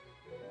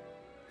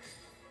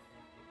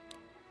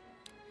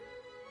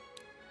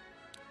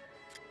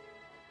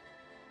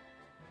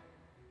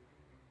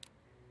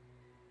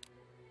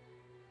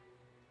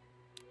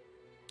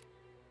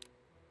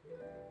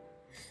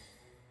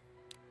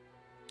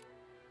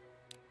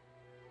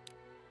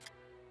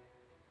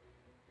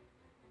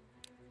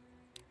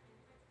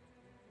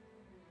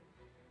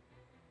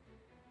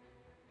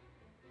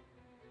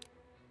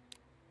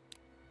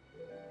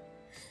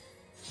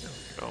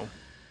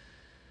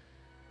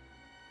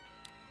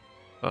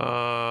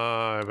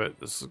 I bet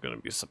this is going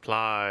to be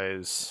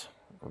supplies.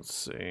 Let's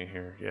see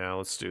here. Yeah,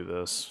 let's do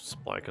this.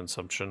 Supply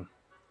consumption.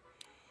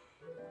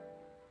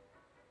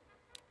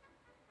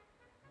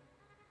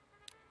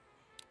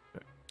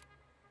 Okay.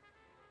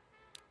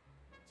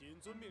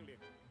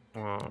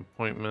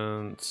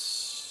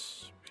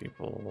 Appointments.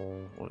 People.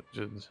 What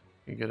did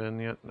he get in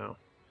yet? No.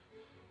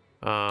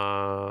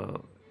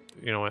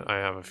 You know what? I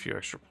have a few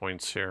extra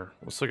points here.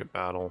 Let's look at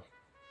battle.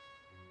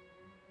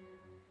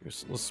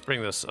 Let's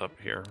bring this up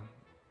here.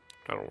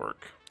 That'll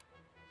work.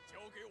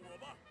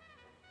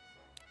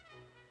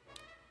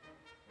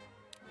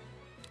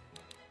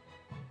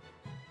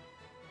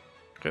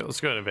 Okay,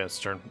 let's go ahead and advance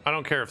turn. I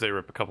don't care if they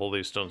rip a couple of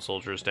these stone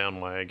soldiers down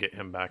while I get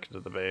him back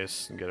into the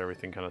base and get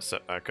everything kind of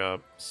set back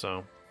up,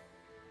 so...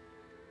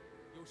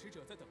 有使者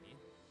在等您。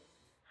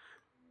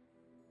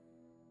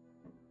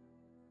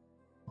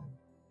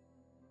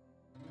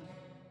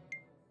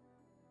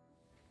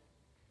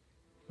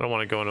 I don't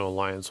want to go into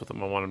alliance with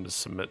him. I want him to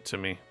submit to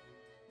me.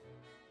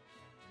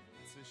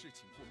 此事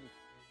请过目。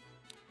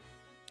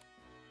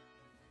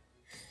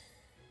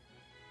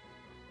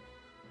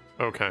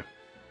 Okay.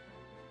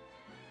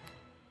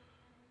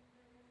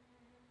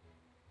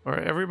 All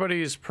right,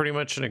 everybody's pretty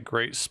much in a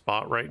great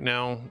spot right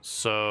now.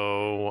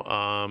 So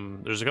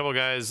there's a couple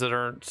guys that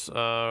aren't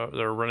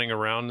they're running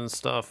around and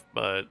stuff,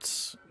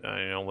 but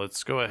you know,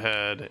 let's go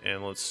ahead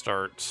and let's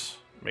start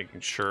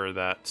making sure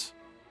that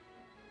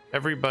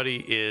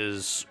everybody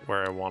is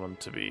where I want them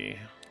to be.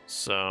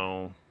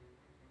 So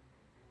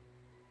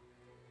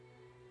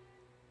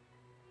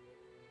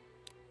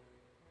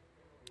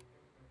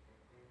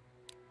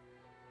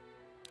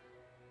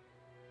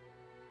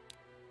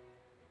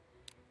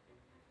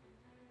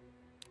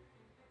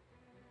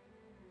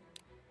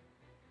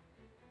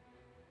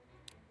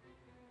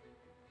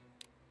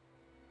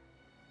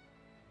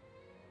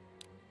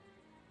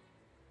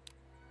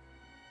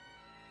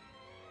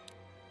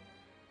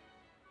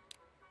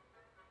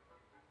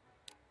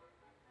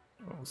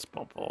let's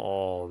bump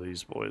all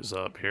these boys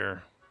up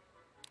here.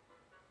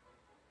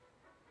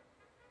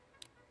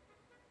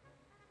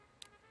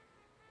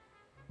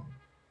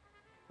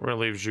 We're gonna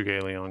leave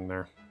Zhuge Liang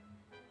there.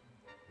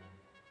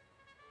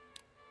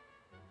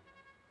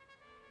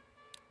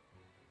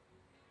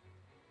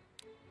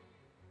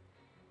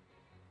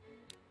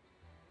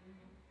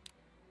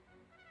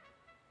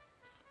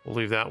 We'll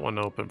leave that one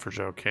open for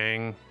Zhou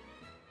King.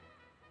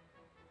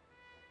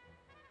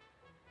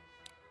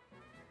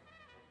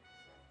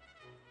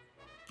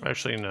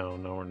 Actually, no,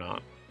 we're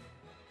not.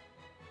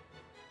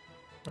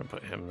 I'm gonna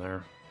put him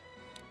there.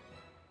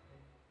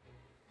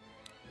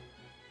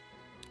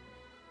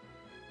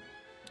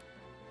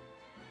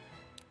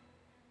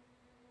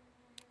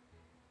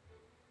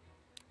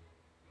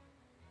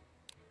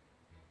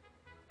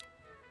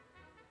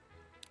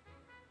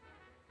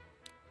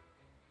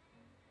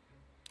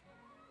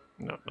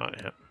 No, not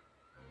him.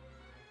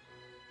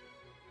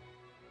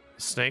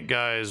 Snake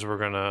guys, we're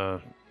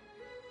gonna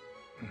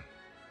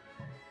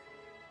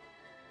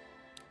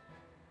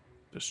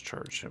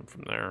discharge him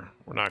from there.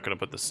 We're not going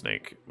to put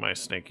my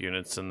snake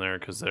units in there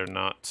because they're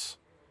not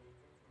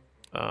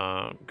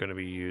going to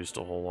be used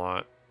a whole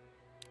lot.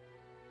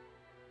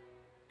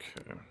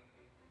 Okay.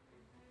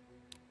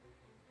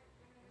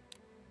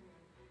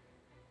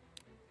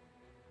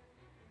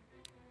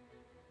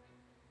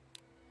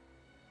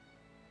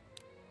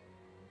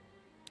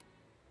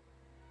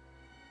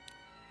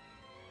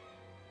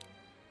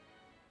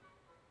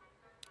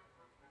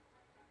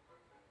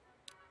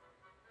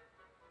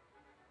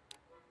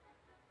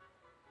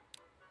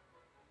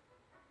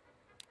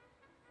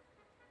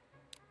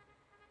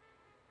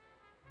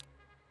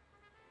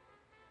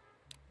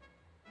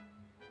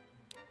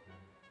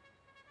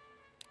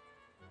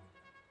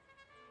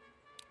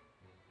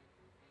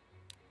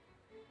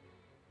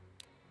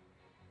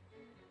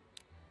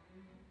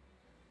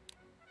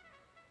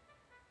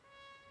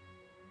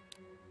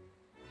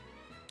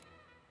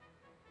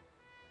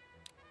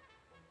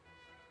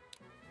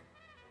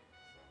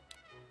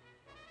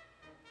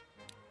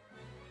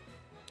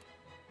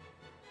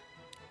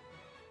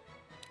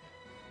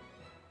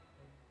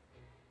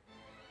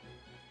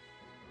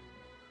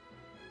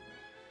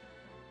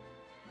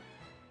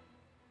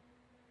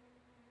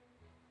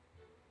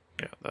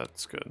 Yeah,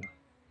 that's good.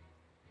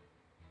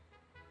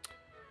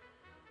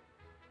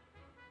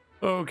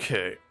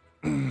 Okay.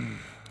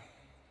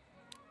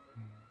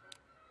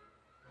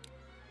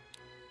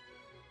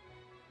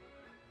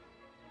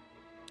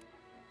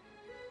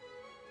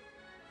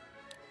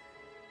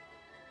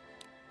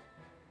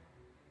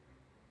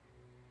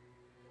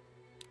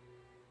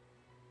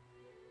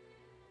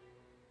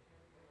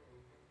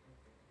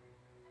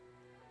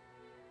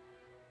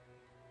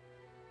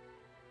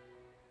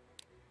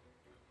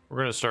 We're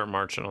going to start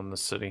marching on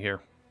this city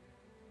here.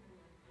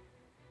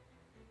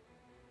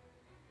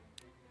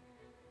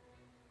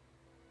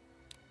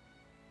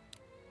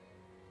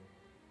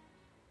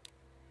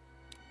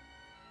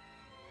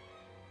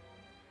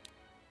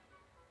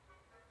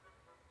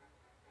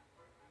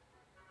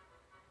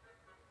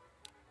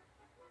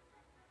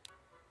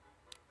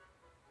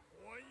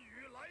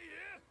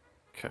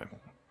 Okay.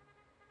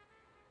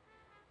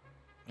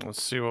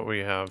 Let's see what we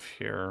have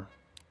here.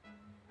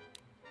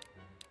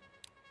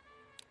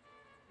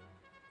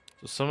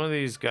 So some of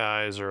these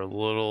guys are a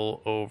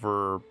little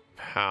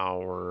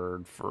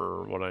overpowered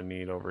for what I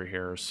need over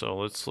here. So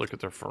let's look at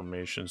their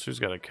formations. Who's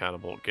got a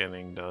catapult?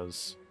 Genning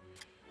does.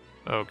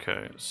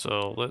 Okay,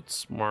 so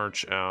let's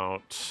march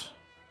out.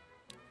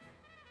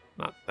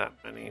 Not that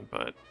many,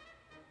 but...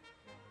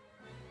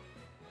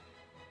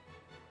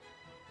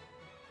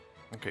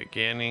 Okay,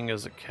 Ganning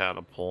is a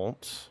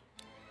catapult.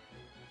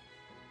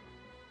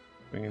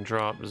 We can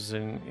drop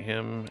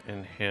him,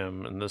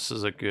 and this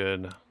is a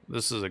good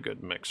this is a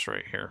good mix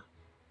right here.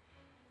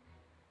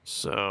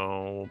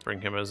 So we'll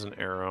bring him as an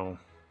arrow.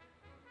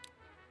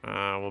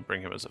 We'll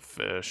bring him as a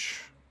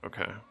fish.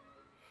 Okay.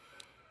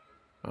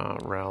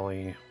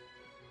 Rally.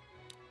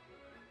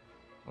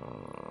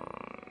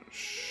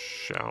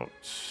 Shout.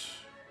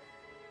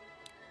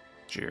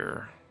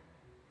 Jeer.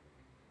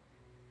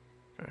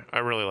 Okay. I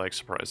really like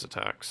surprise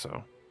attack,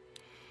 so.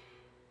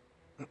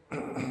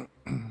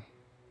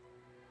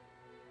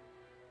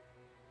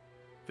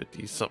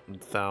 50-something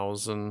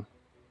thousand.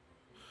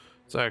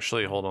 So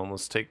actually, hold on,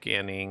 let's take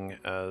Ganning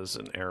as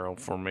an arrow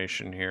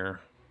formation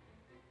here.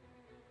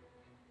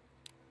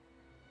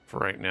 For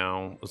right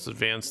now, let's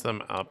advance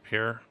them up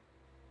here.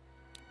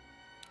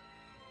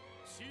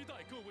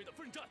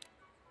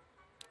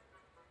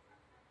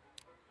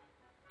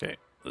 Okay,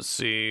 let's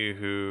see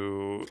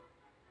who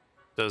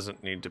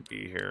doesn't need to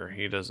be here.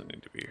 He doesn't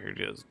need to be here.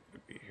 He doesn't need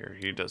to be here.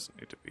 He doesn't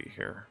need to be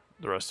here.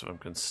 The rest of them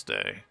can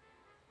stay.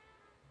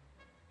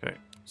 Okay,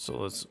 so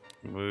let's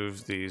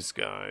move these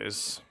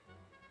guys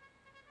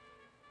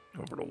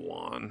over to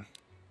Juan.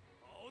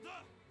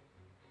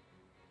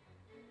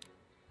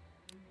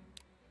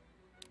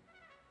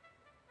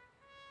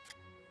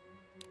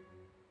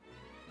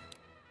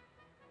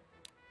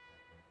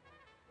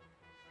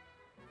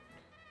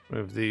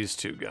 Move these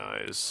two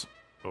guys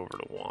over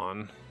to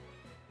Juan.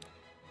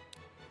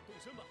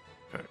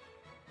 Okay.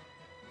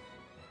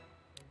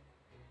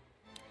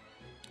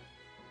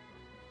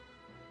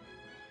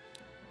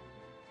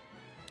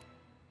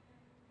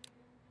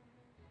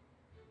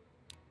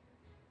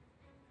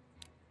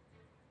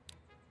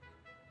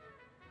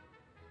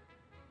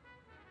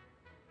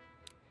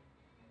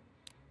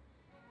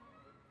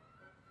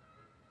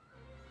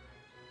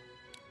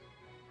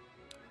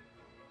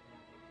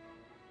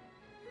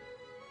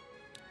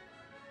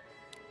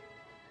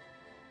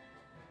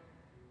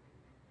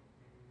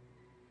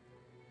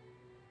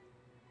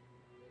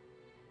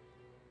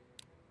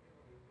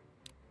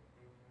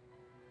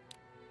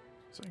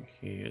 So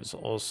he is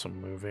also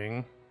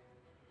moving.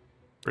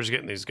 We're just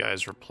getting these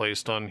guys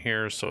replaced on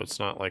here, so it's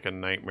not like a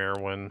nightmare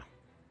when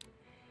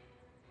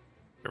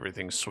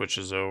everything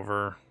switches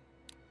over.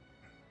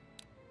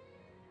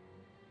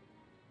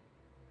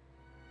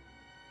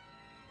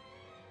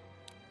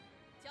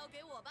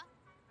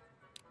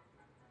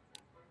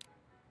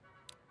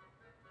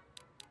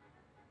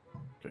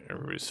 Okay,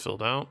 everybody's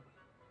filled out.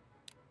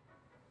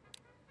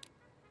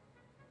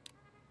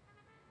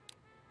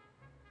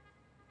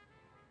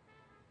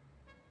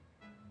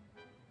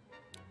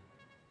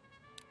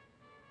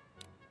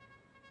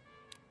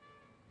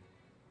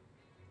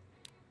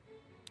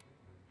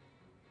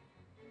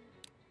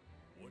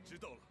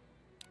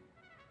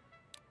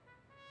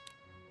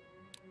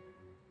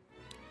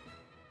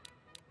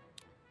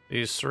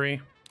 These three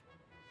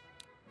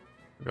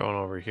are going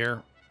over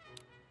here.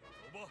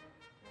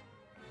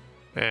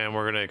 And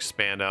we're going to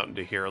expand out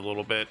into here a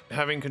little bit.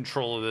 Having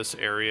control of this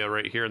area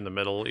right here in the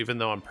middle, even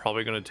though I'm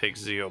probably going to take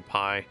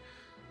Zeopai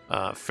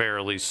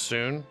fairly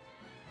soon.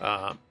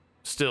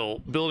 Still,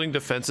 building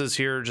defenses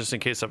here, just in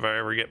case if I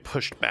ever get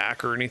pushed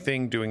back or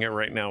anything, doing it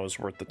right now is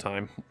worth the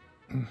time.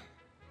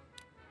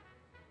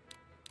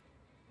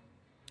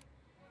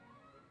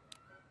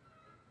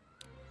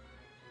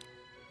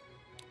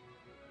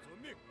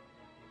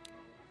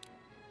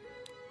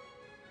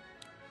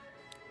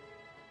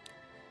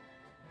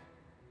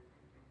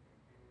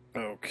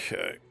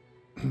 Okay.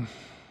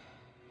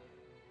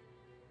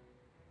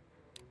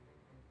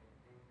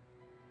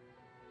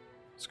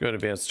 Let's go to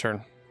advanced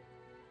turn.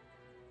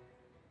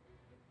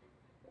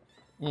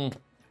 I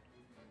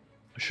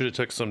should have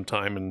took some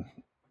time and...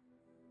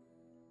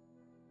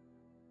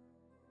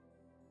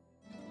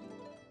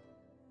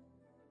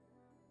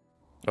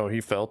 Oh,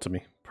 he fell to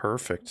me.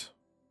 Perfect.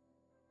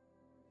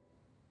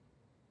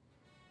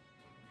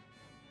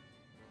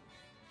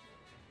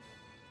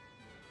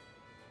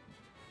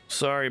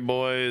 Sorry,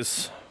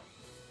 boys.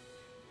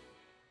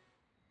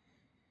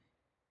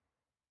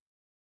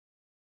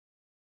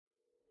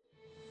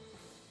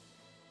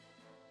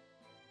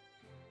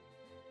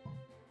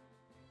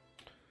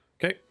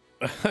 Okay.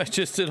 I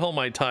just did all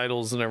my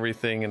titles and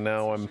everything, and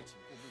now I'm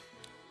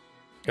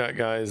got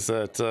guys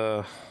that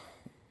are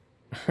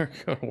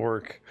gonna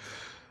work.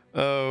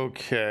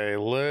 Okay,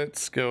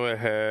 let's go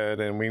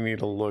ahead and we need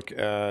to look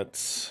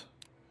at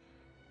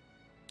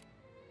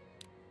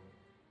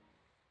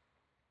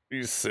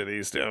these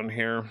cities down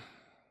here.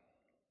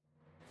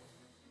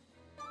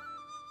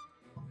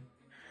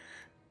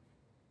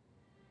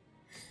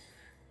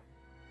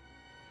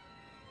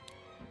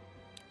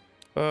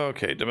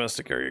 Okay,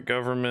 domestic area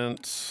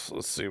government.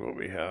 Let's see what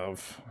we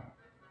have.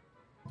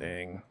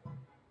 Dang.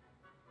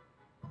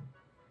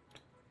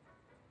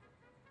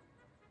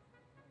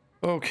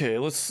 Okay,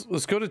 let's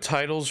go to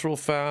titles real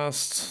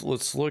fast.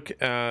 Let's look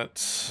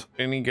at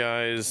any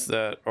guys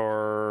that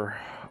are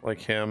like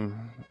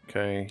him.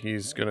 Okay,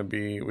 he's gonna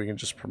be, we can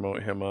just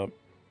promote him up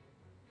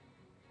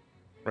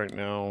right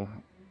now.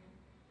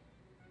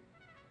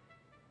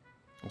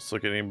 Let's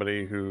look at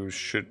anybody who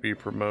should be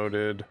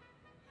promoted.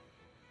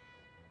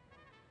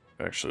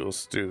 Actually,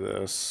 let's do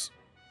this.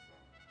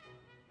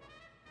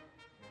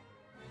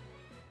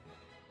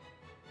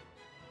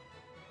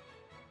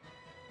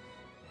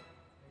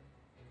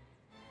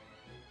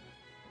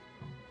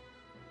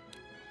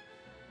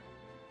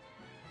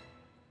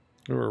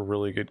 There were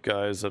really good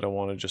guys that I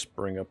want to just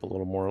bring up a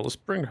little more. Let's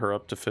bring her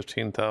up to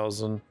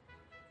 15,000.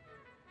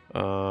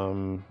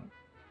 Yeah,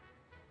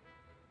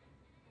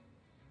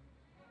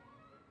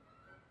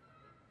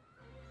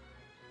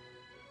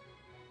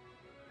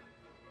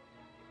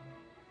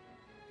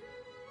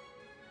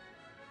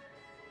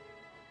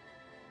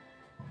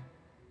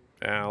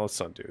 let's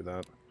not do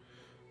that.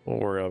 We'll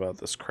worry about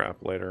this crap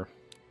later.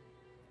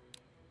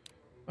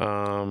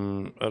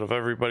 Out of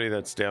everybody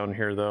that's down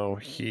here, though,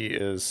 he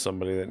is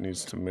somebody that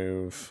needs to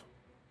move.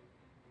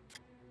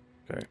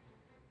 Okay.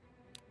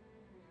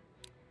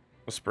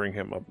 Let's bring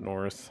him up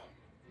north.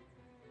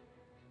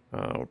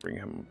 We'll bring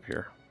him up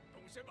here.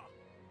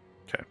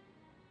 Okay.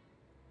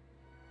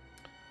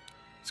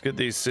 Let's get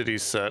these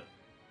cities set.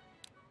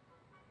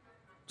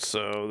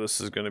 So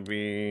this is going to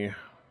be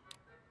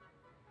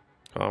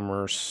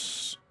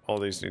commerce. All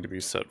these need to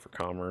be set for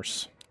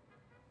commerce.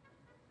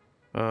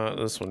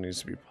 This one needs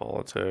to be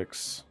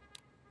politics.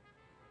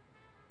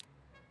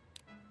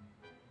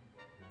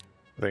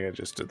 I think I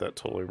just did that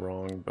totally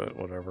wrong, but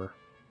whatever.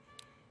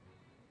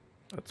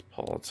 That's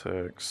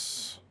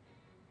politics.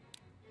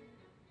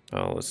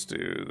 Let's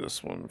do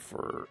this one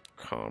for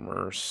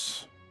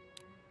commerce.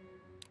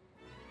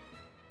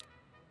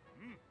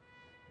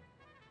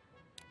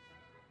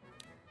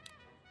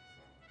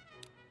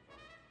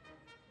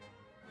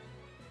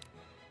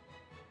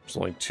 There's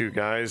only 2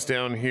 guys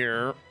down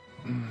here.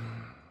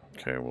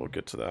 Okay, we'll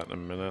get to that in a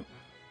minute.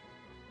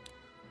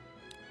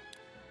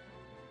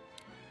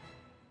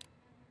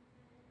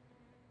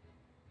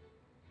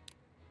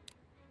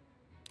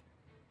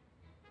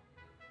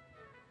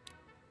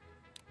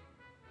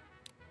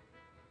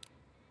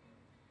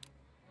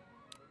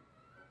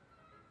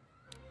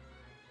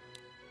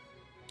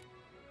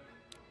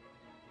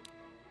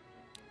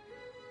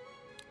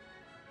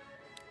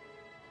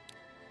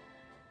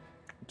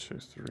 Two,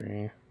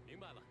 three.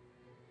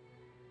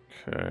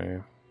 Okay.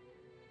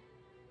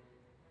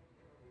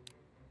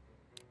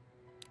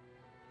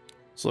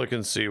 Let's look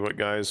and see what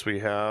guys we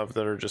have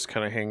that are just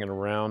kind of hanging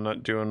around,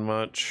 not doing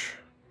much.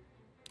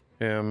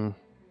 Him.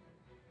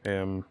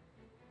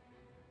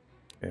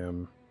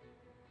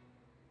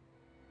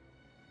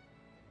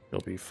 He'll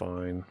be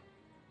fine.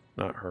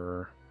 Not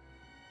her.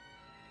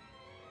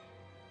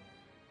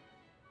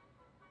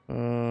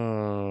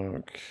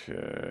 Okay,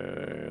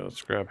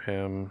 let's grab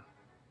him.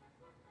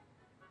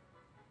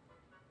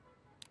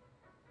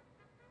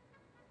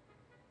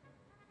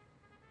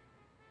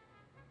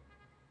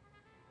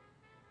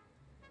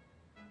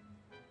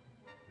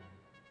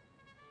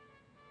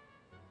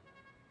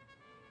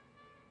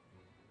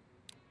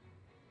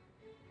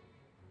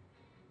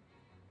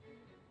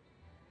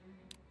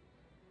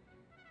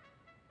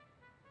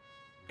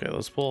 Okay,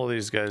 let's pull all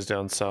these guys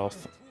down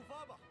south.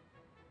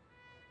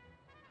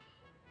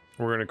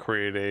 We're going to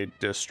create a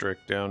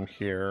district down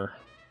here.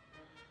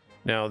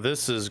 Now,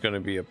 this is going to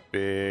be a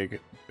big,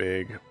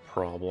 big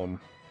problem.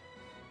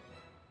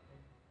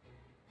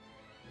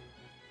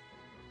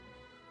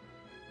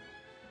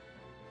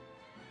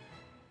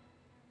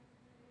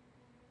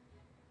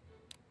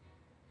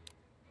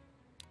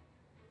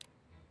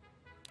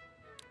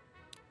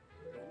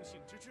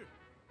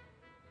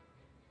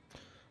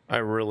 I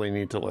really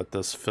need to let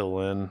this fill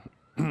in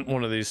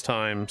one of these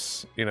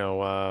times, you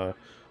know,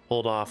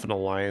 hold off an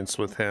alliance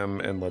with him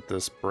and let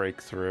this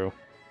break through.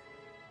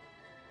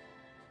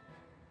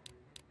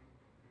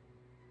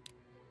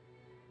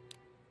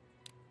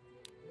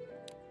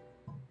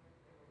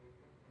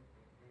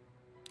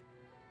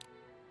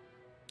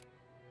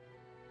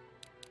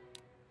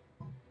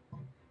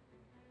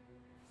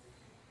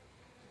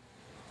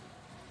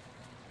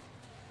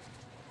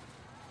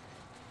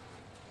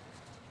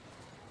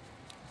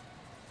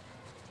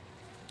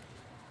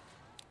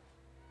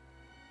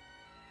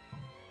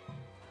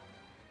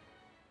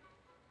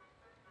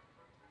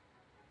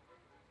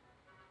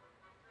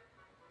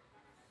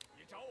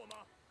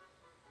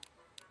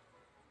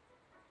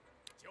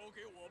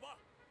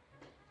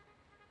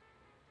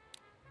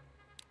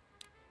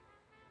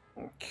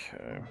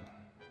 Okay.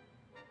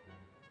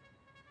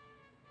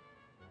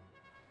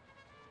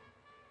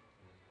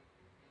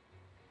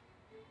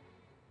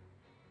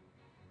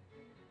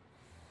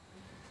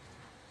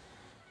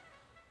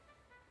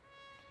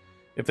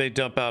 If they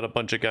dump out a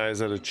bunch of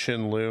guys at a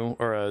Chinlu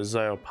or a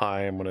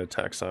Xiaopai, I'm going to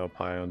attack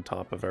Xiaopai on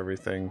top of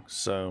everything.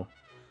 So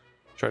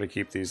try to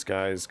keep these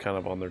guys kind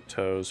of on their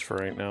toes for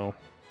right now.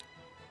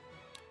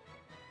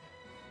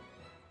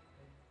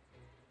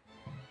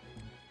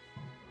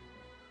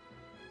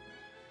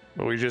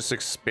 But we just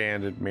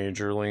expanded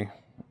majorly,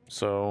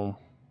 so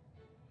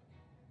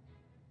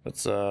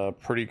that's a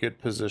pretty good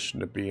position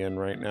to be in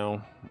right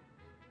now.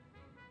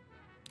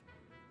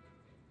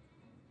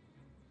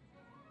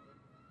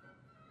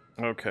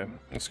 Okay,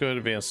 let's go ahead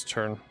and advance the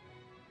turn.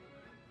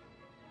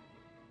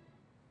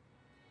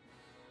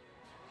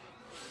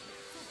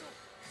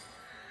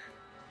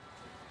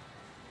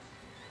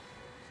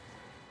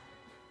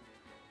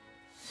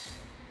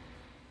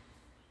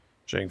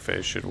 Zhang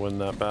Fei should win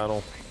that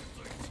battle.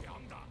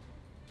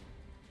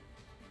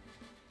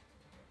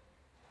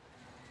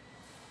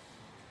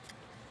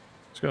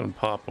 go ahead and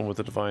pop him with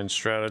the divine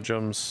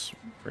stratagems.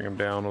 Bring him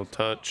down a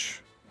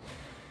touch.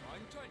 完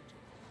战者，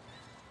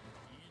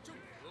以正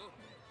德，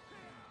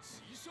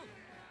其胜。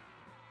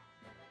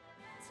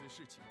此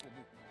事请过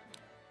目。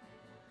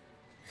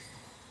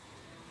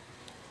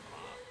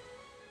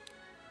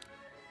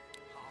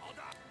好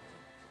的，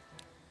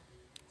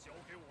交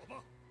给我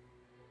吧。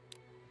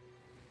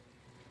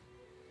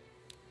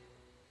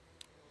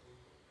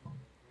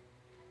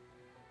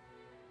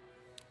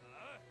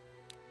来，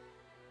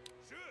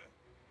是。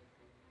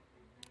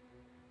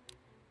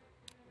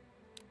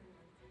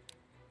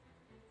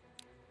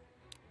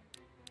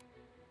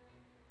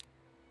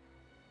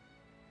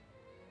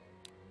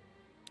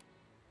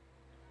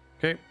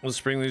 Okay, let's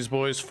bring these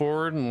boys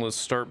forward and let's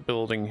start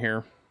building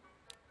here.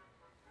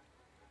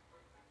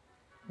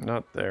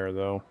 Not there,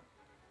 though.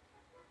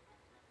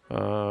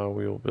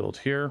 We will build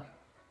here.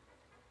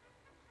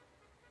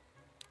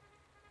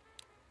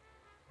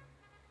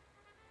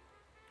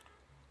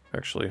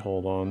 Actually,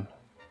 hold on.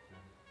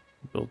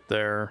 Build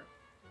there.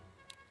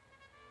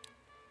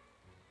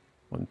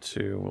 1,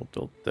 2, we'll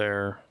build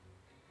there.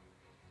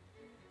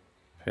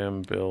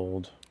 Him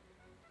build.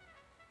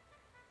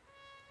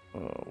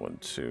 1,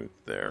 2,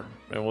 there.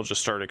 And we'll just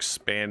start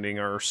expanding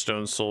our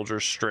stone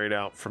soldiers straight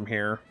out from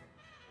here.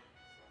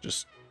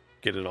 Just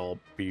get it all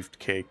beefed,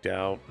 caked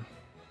out.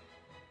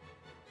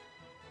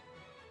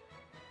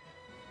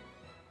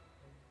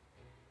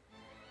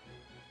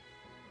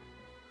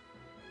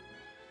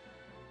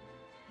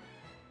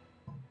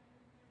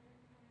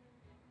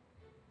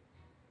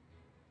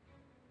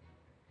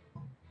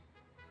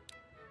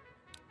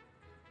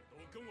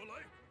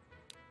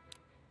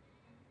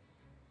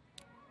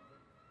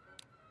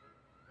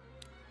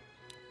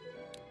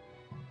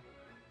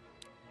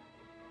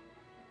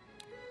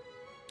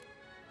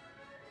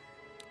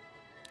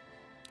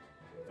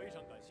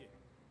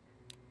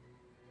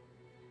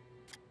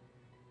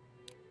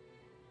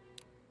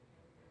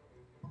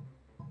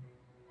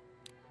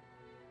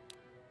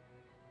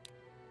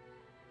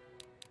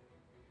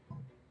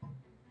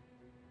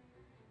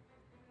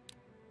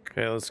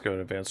 Okay, let's go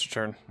to advanced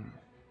return.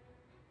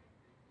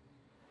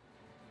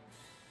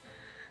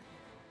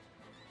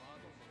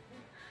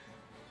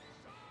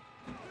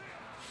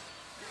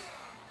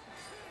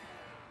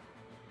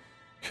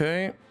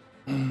 Okay,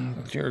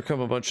 here come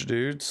a bunch of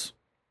dudes.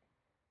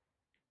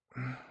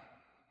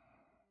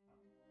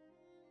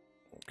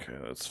 Okay,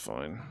 that's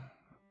fine.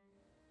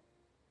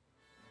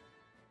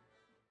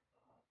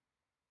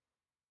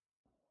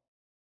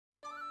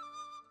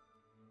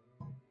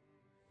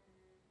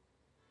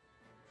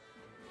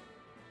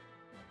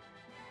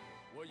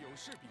 我有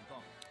事禀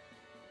报。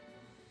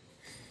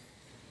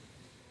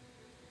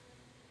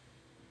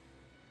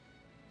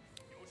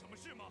有什么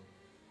事吗？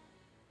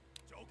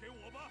交给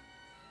我吧。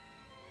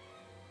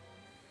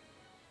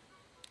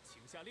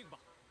请下令吧。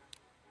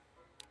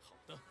好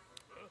的。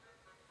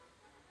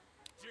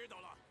知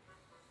道了。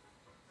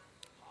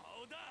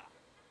好的。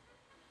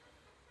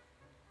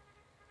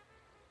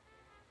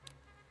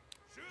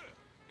是。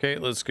 Okay,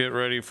 let's get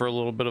ready for a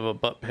little bit of a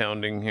butt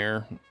pounding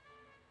here.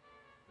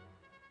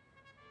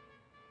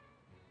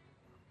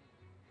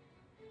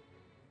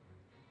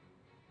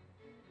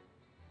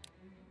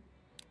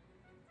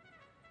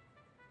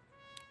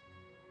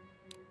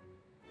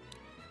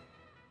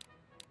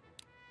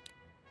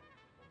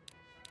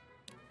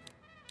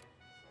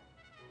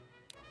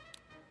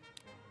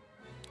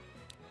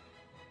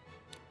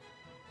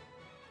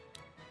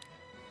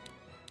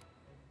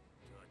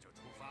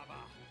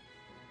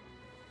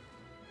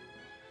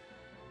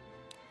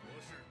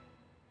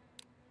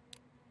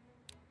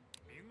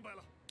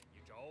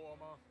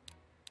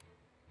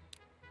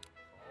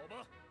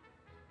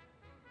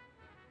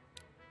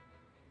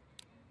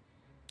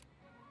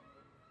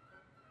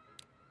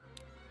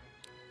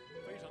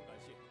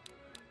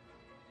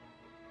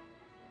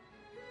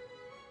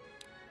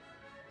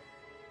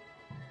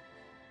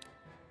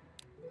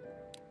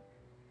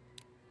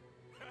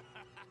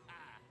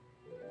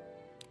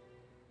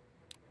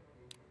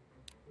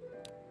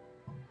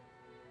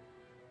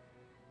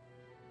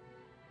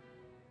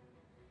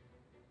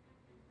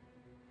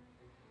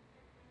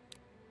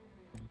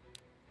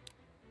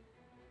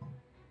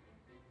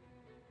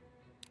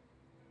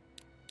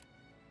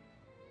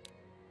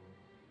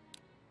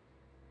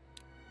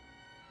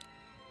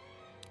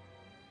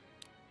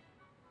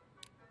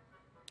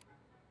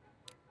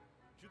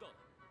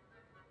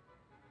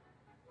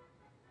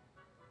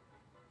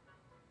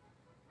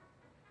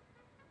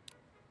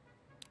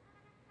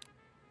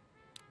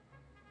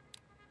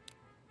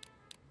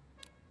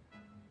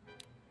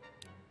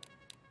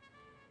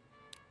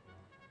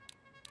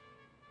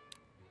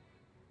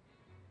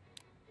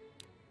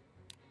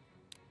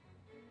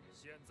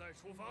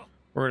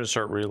 We're going to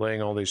start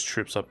relaying all these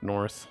troops up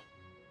north.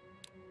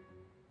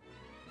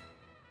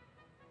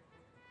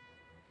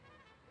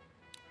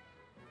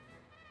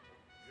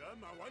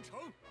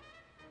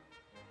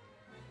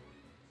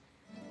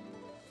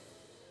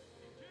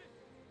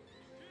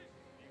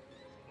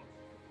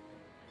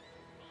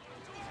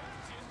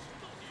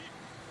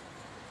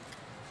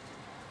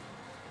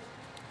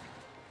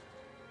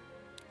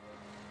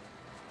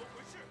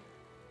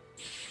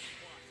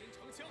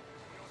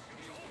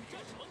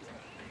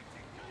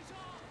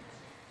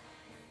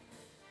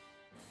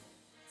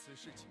 此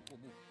事请过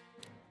目。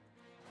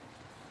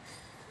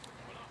怎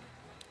么了？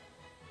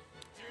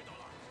知道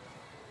了。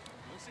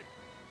有事。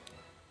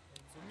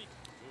遵命。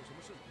有什么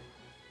事吗？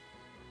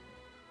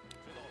知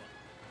道了。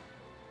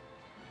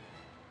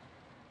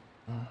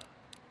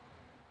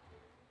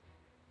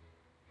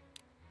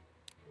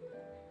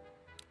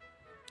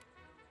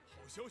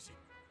好消息。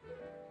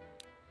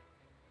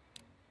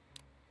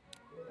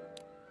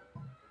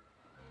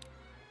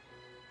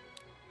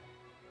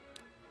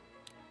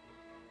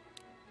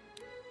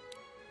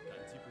感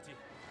激不尽。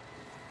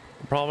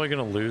 Probably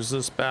gonna lose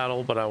this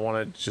battle, but I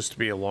want it just to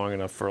be long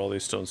enough for all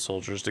these stone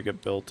soldiers to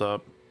get built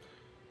up.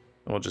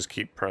 And we'll just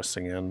keep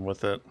pressing in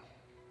with it.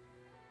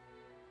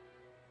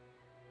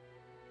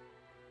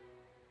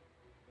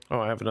 Oh,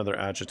 I have another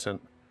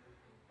adjutant.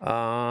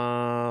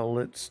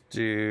 Let's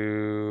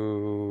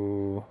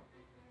do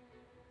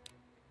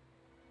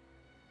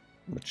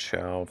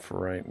Machao for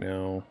right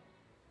now.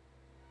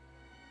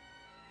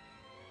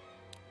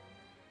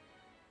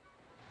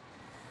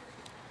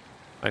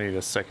 I need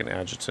a second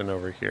adjutant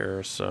over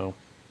here, so.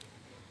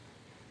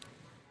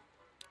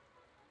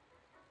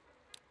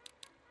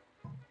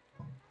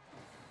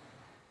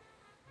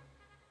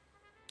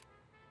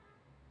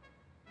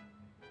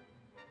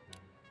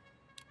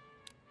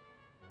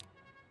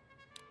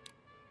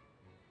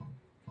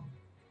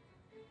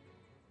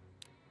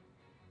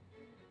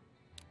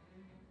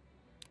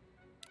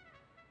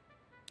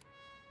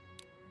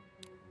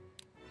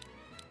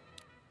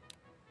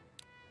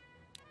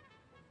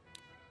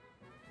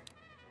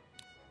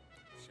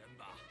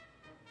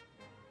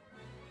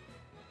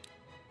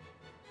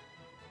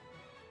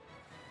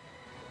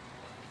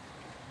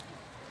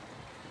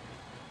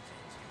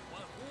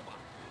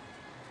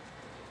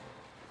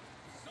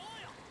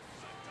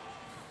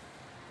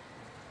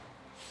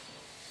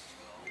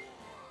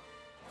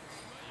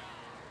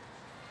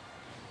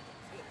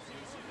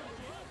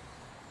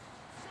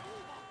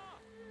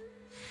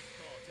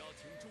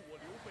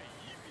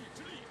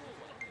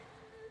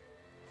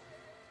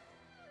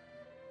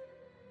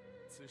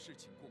此事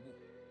请过目。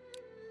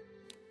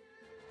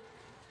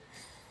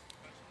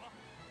干什么？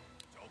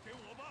交给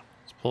我吧。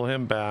Let's pull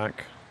him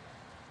back.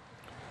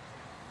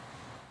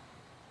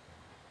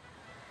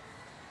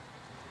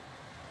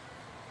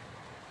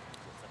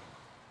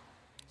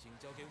 请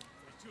交给我。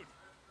在这里。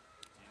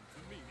谨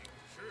遵命令。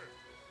是。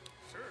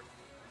是。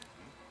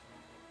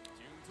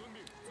请遵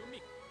命。遵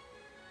命。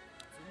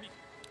遵命。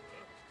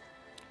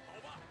好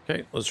吧。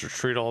 Okay, let's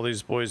retreat all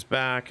these boys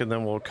back, and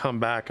then we'll come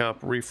back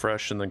up,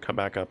 refresh, and then come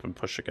back up and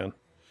push again.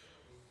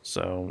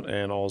 So,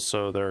 and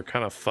also they're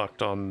kind of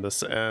fucked on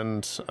this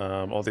end.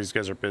 All these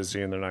guys are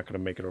busy, and they're not going to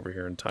make it over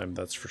here in time,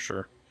 that's for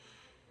sure.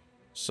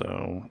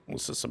 So,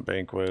 this is some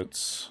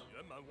banquets.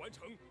 圆满完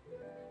成。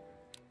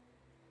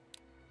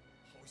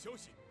好消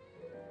息。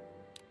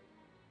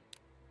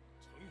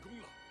成功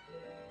了。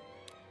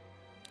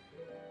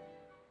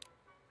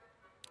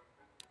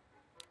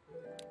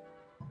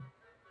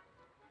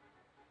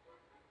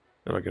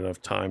 That'll get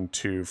enough time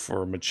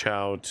for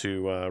Machao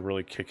to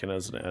really kick in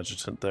as an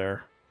adjutant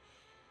there.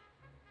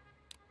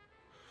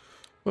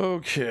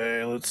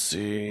 Okay, let's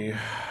see.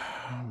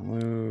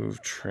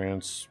 Move,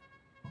 transfer.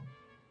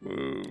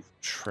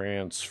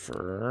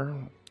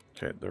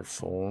 Okay, they're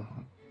full.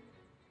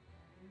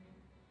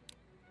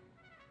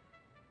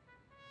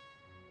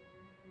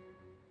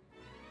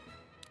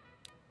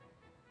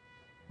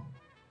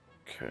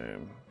 Okay.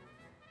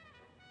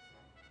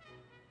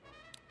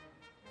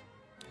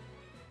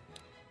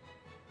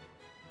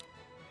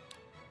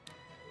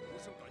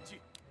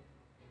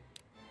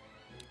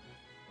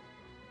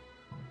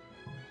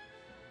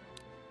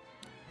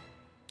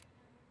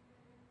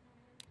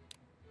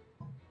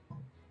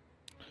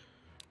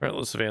 All right,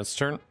 let's advance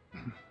turn.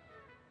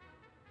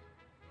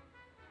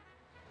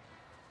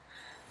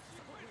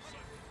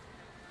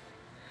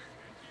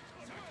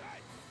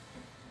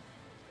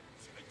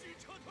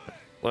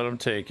 Let him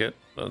take it.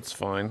 That's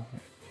fine.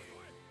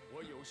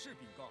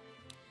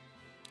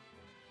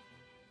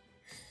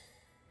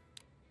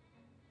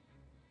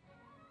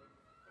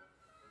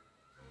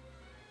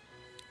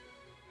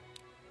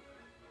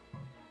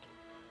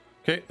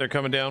 Okay, they're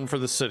coming down for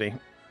the city.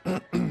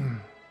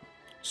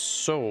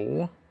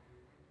 So...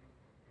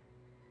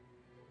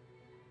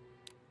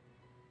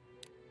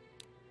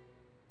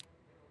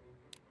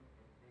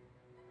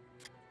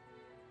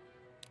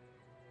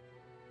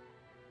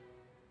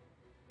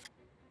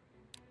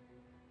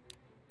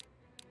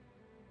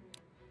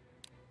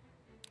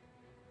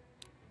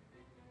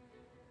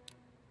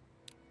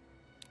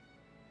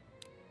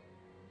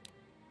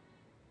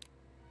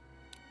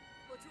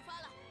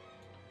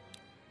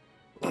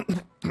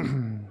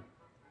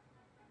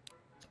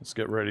 Let's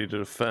get ready to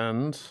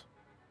defend.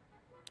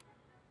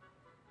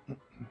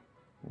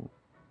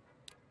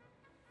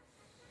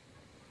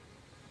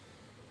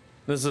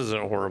 This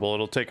isn't horrible.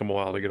 It'll take them a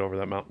while to get over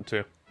that mountain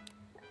too.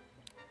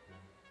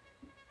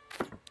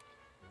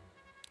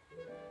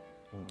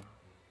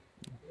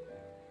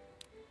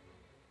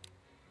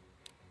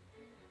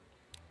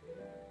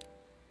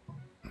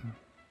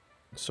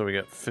 So we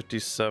got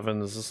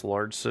 57. Is this a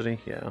large city?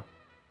 Yeah.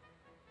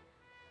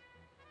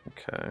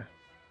 Okay.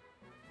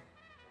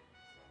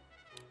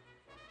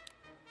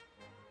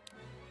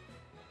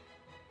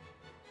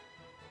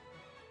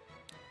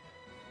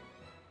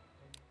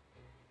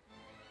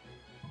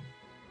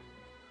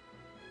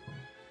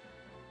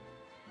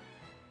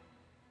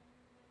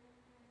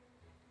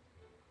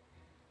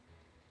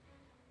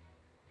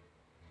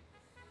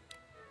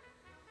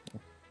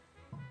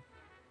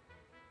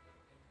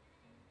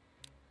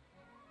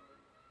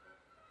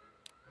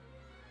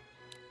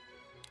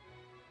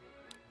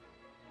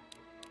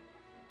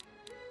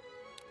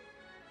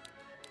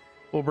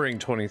 We'll bring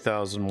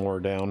 20,000 more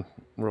down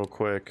real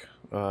quick,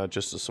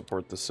 just to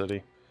support the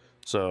city,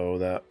 so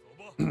that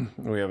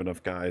we have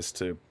enough guys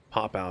to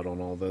pop out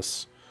on all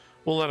this.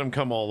 We'll let them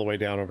come all the way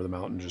down over the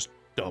mountain, just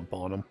dump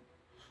on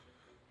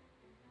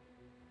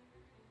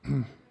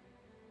them.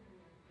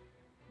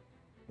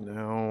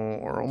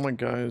 Now, are all my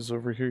guys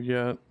over here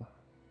yet?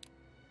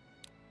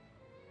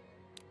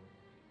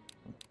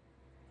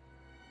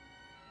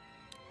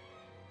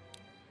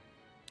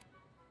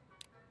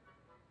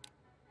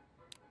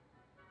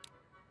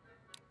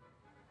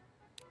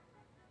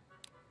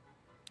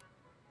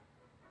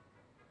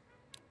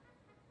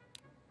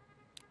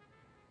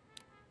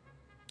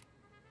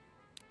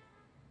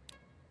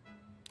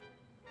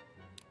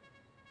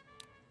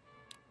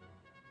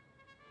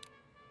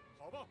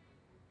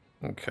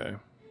 Okay.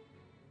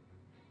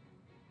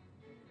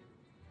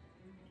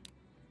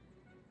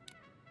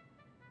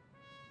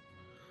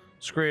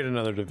 Let's create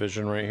another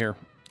division right here.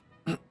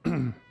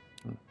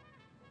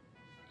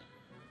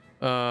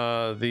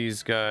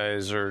 These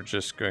guys are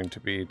just going to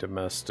be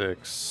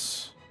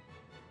domestics.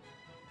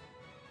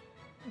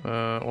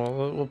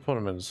 Well, we'll put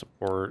them into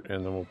support,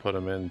 and then we'll put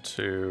them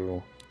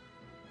into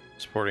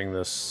supporting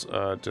this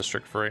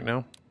district for right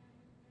now.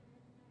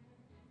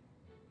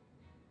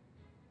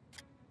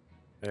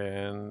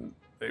 And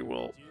they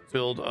will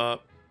build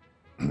up,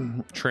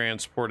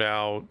 transport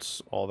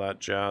out, all that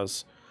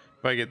jazz.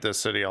 If I get this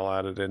city, I'll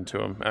add it into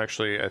them.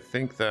 Actually, I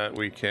think that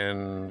we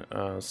can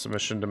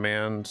submission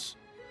demand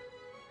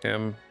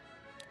him.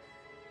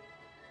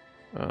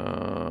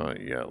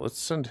 Yeah, let's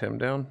send him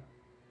down.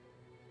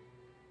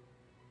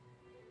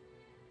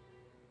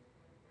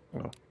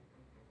 Oh.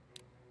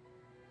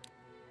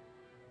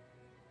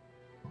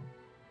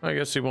 I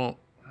guess he won't.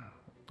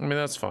 I mean,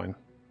 that's fine.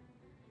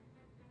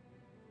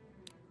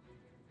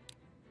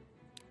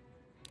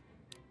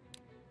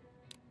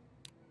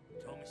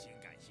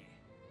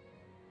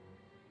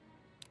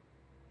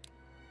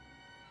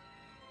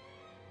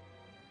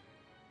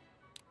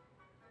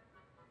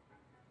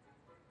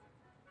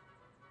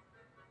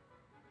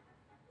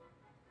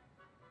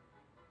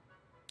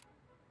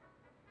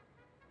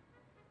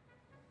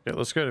 Yeah,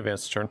 let's go to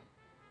advanced turn.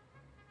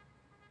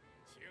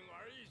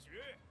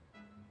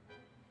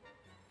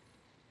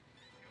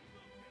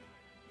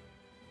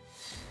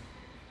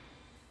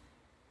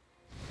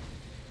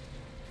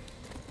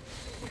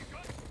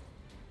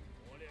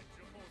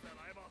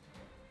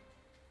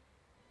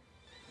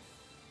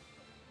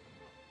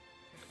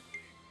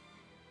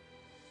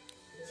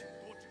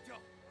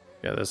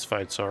 Yeah, this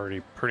fight's already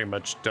pretty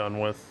much done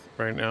with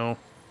right now.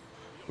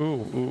 Ooh,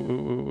 ooh, ooh,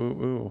 ooh,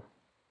 ooh, ooh.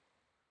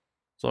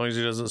 As long as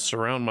he doesn't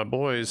surround my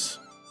boys.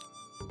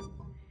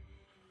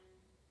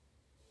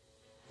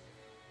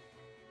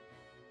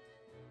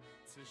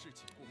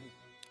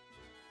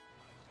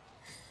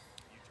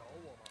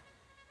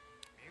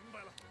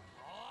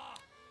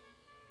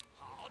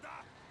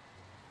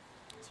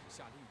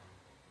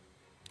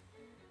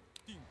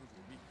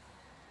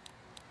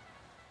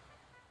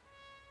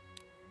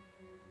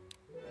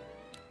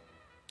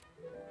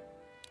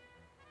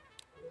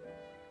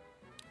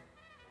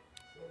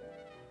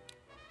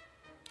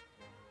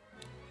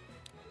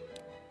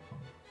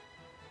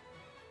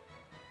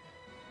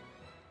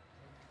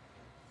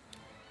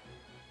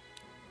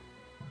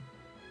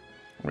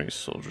 How many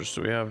soldiers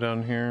do we have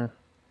down here?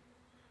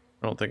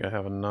 I don't think I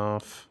have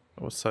enough.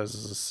 What size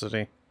is the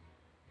city?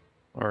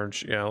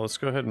 Large. Yeah, let's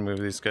go ahead and move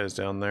these guys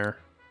down there.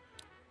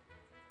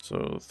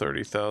 So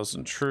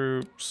 30,000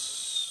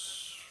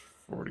 troops,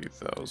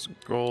 40,000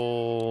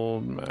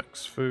 gold,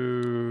 max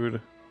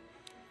food.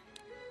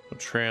 No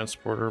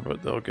transporter,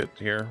 but they'll get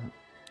here.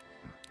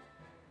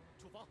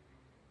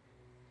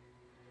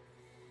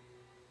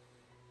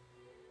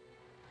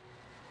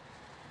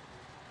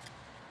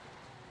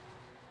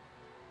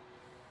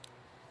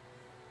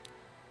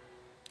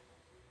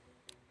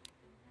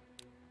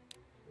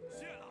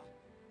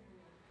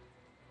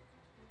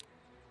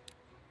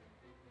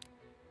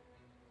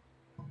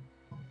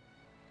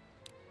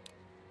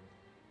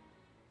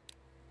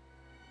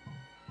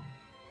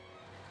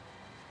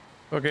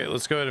 Okay,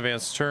 let's go ahead and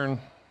advance turn.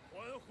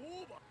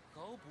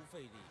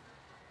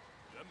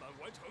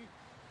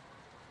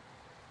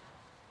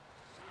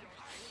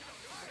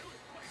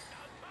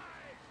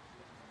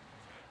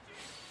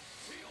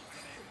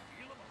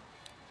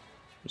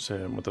 Just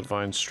hit him with the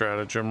divine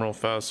stratagem real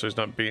fast so he's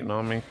not beating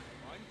on me.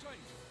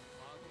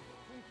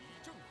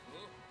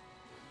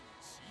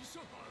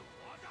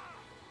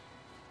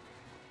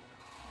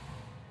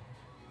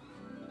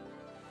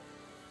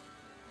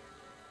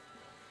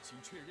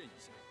 请确认一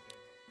下。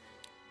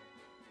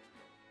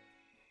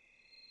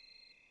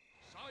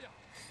啥呀？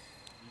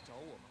你找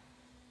我吗？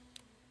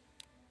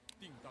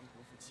定当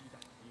国父期待。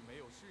你没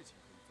有事情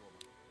可以做吗？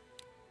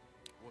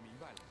我明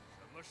白了。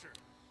什么事？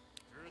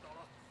知道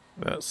了。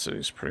That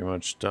city's pretty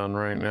much done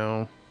right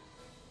now.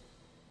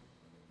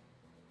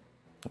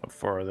 How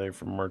far are they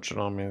from marching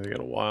on me? They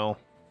got a while.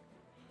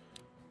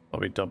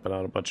 I'll be dumping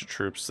out a bunch of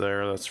troops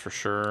there, that's for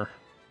sure.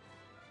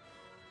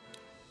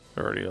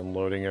 They're already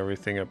unloading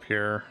everything up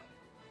here.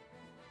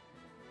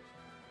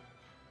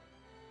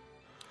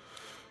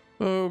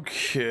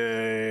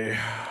 Okay.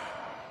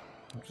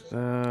 Do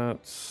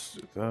that,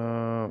 do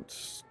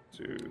that,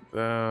 do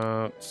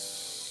that.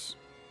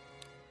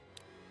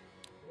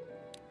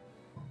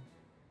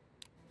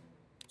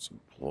 Let's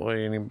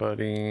employ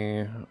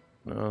anybody.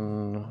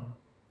 None.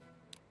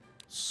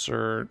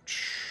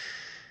 Search.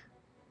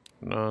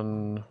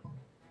 None.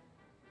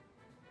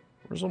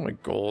 Where's all my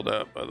gold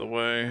at, by the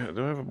way?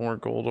 Do I have more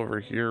gold over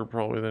here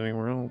probably than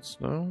anywhere else?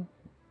 No?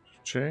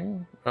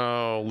 Chang?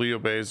 Oh, Liu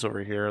Bei's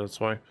over here, that's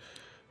why.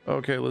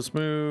 Okay, let's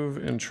move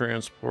and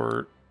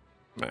transport.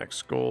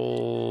 Max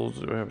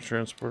gold. Do I have a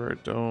transporter? I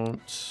don't.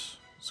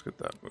 Let's get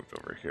that moved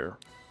over here.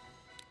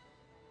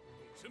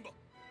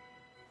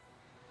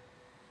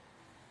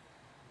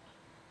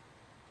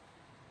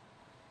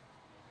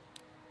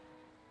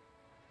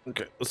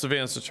 Okay, let's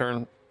advance the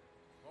turn.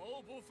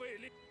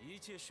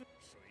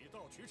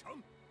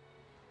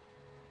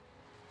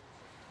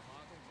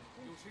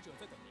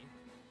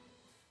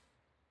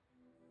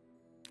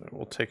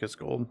 We'll take his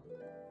gold.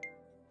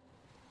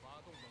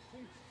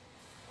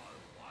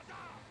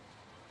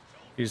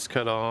 He's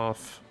cut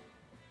off.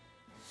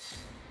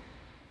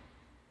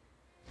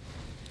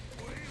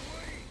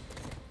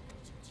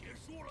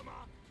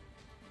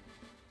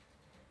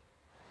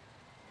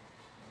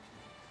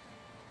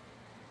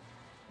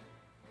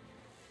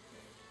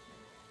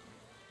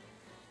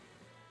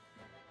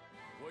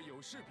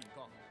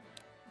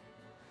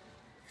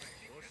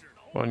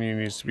 One of you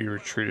needs to be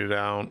retreated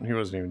out. He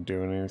wasn't even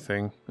doing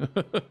anything.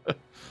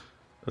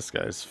 This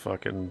guy's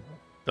fucking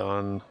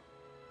done.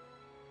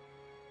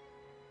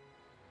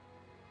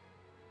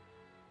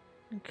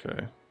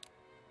 Okay.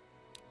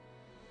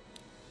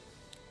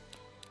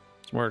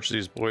 Let's march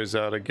these boys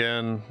out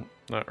again.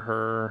 Not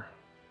her.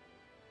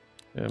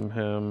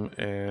 Him,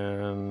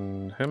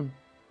 and him.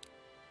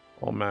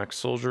 All max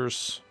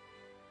soldiers.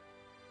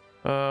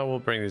 We'll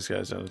bring these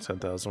guys down to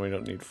 10,000. We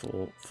don't need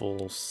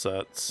full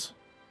sets.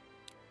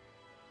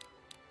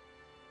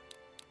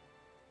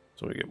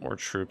 So we get more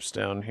troops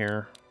down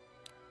here.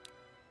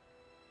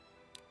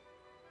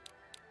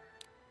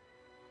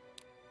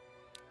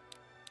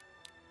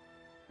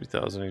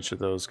 3,000 each of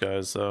those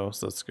guys though,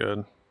 so that's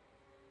good.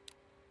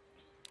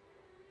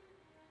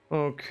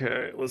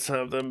 Okay, let's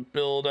have them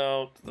build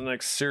out the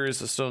next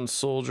series of stone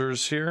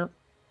soldiers here.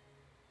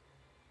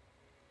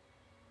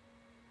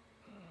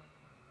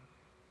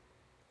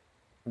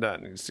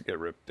 That needs to get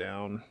ripped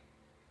down.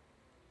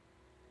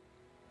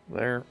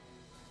 There.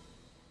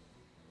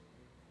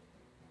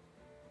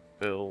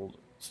 Build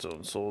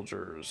stone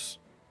soldiers.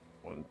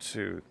 1,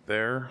 2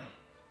 there.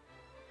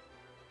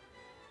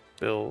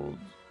 Build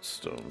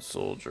stone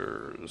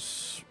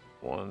soldiers.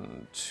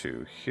 1,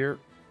 2 here.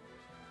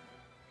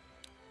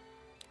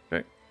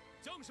 Okay.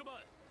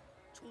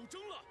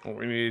 What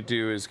we need to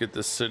do is get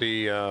the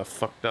city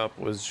fucked up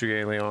with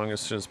Zhuge Liang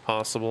as soon as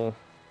possible.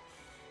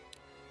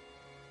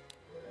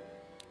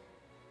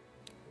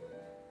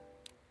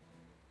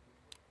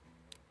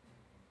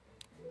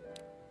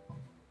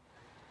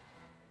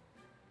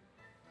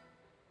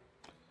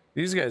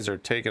 These guys are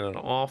taking an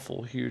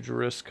awful huge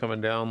risk coming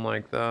down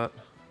like that.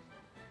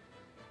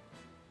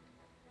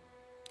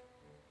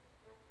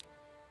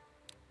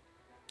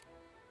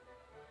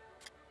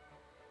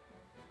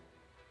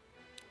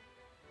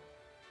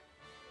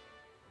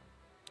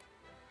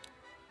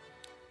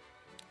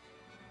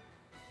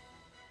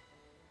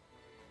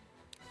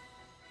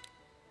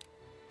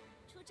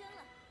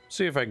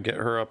 See if I can get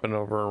her up and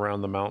over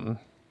around the mountain.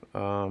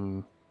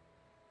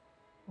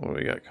 What do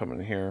we got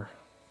coming here?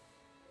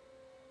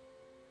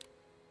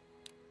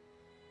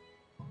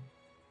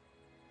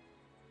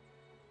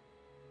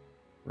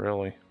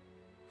 Really?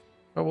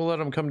 Oh, we'll let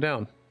them come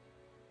down.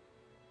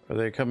 Are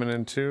they coming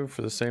in too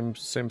for the same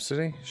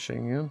city?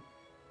 Shengyun?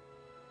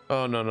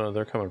 Oh, no,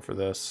 they're coming for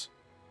this.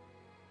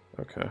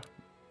 Okay.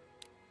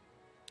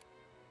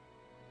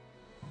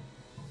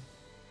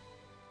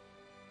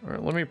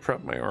 Alright, let me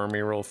prep my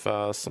army real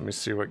fast. Let me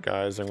see what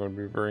guys I'm going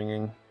to be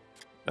bringing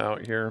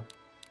out here.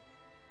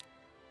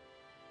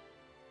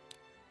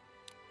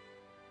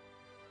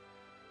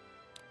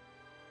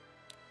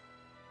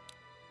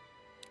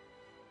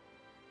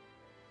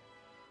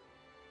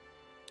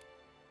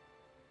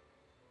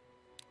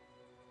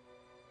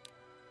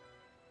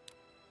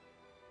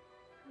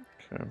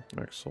 Okay,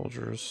 next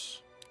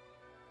soldiers.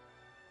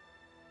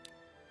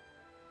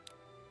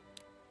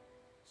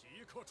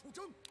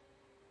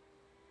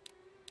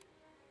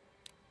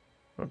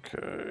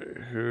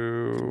 Okay,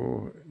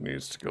 who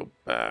needs to go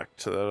back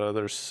to that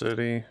other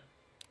city?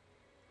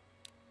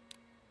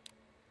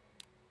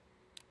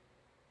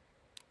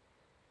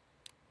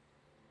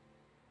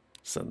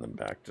 Send them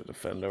back to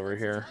defend over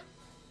here.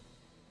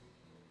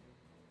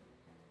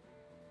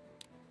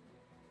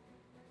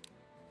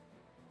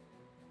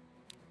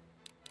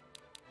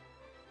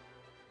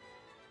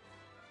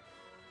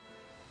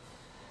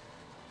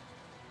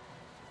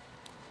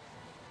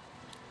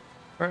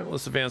 All right,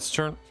 let's advance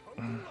turn.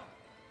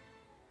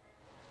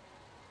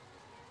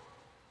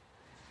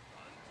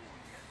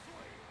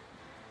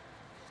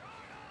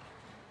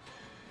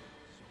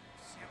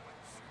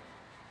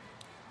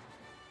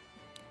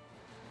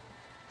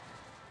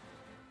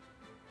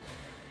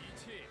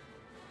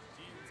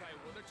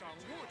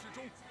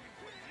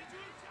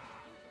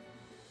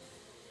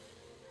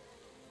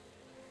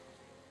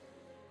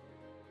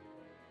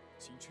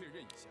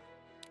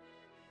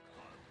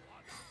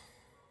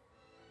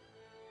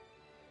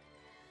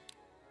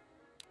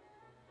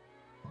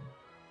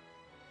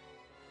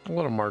 I'll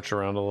let them march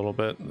around a little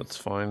bit. That's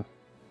fine.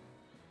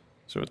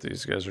 See what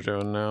these guys are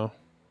doing now.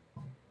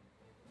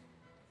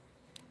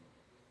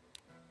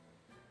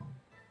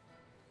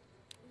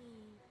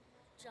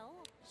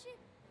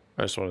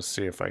 I just want to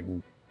see if I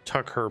can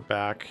tuck her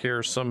back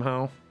here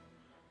somehow.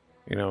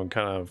 You know, and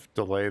kind of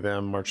delay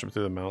them, march them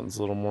through the mountains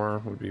a little more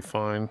would be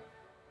fine.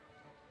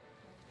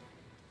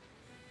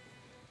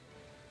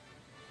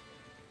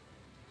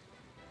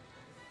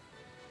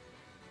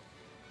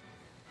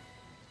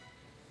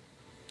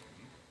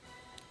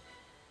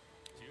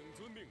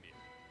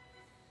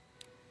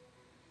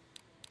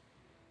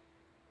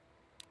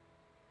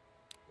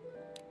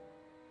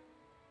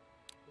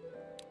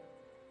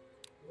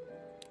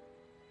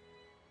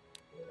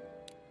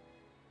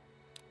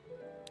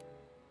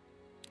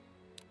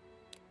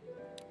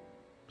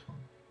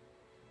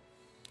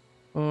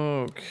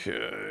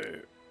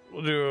 Okay,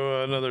 we'll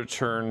do another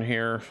turn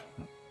here,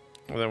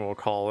 and then we'll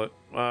call it.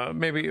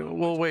 Maybe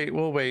we'll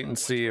wait and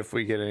see if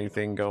we get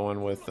anything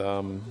going with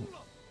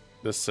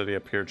this city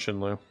up here,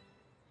 Chinlu.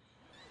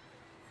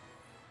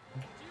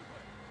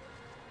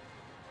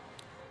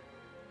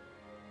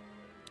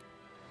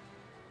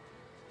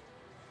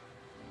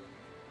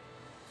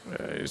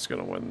 Yeah, he's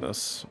gonna win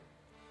this.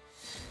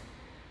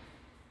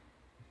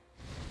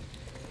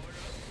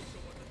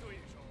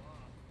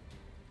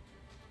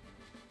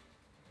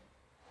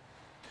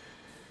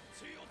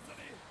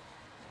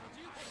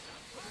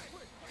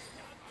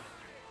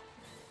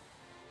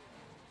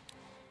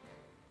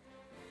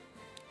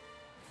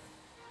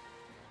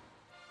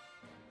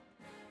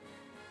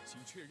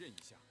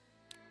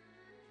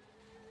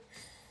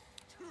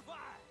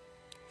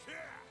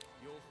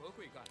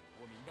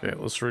 Okay,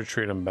 let's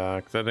retreat him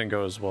back. That didn't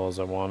go as well as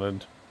I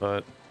wanted,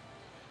 but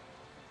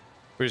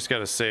we just got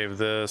to save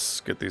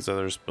this, get these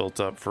others built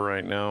up for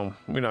right now.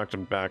 We knocked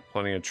him back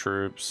plenty of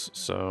troops,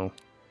 so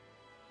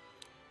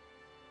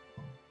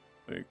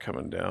are you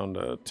coming down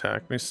to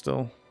attack me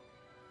still?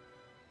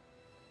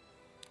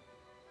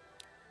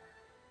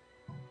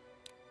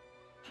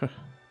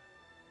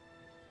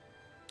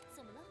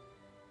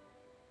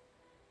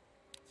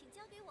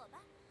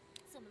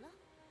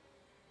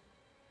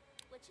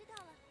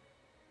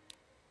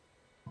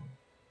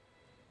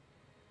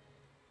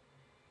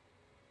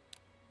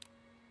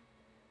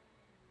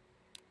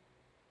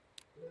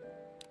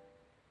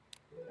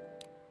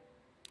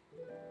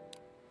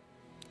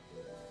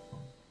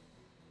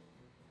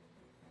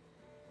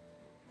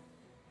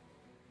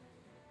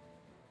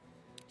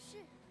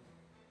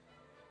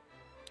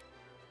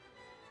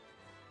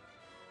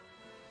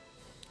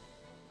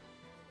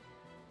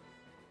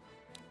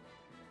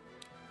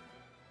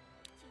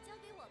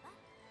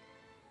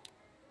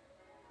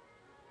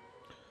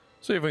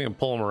 See if we can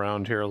pull him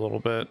around here a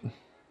little bit.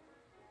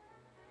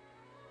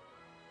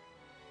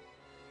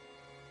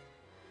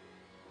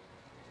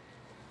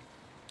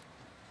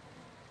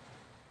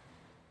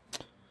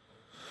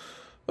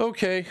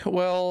 Okay,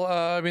 well,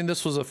 I mean,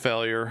 this was a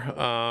failure.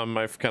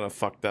 I've kind of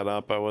fucked that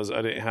up. I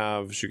didn't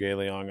have Zhuge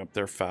Liang up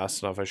there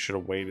fast enough. I should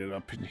have waited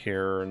up in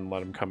here and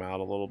let him come out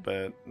a little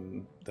bit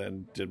and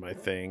then did my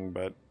thing,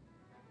 but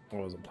I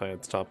wasn't playing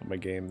at the top of my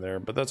game there,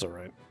 but that's all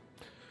right.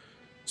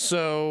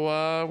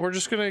 So we're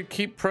just gonna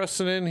keep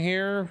pressing in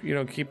here, you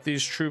know, keep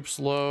these troops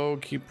low,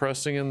 keep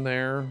pressing in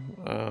there.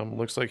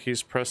 Looks like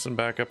he's pressing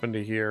back up into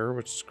here,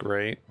 which is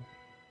great.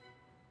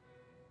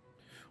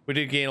 We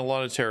did gain a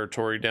lot of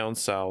territory down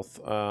south.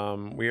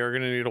 We are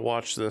gonna need to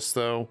watch this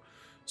though.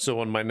 So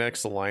when my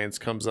next alliance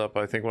comes up,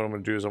 I think what I'm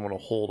gonna do is I'm gonna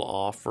hold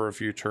off for a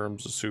few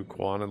terms of Su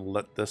Quan and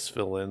let this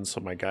fill in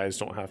so my guys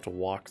don't have to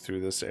walk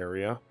through this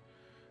area.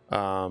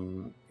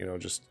 You know,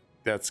 just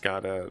that's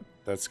gotta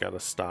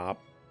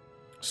stop.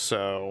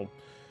 So,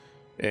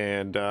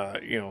 and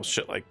you know,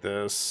 shit like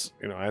this,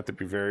 you know, I have to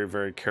be very,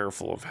 very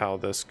careful of how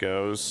this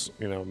goes,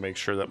 you know, make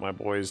sure that my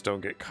boys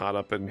don't get caught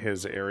up in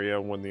his area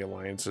when the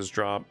alliances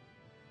drop.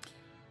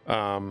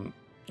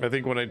 I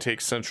think when I take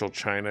central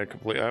China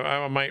completely,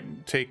 I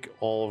might take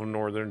all of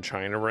northern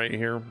China right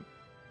here,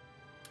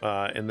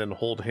 and then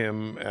hold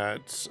him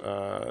at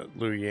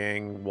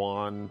Luoyang,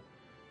 Wan,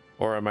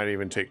 or I might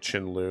even take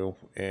Qinlu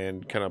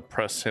and kind of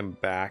press him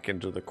back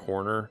into the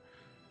corner.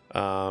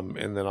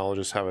 And then I'll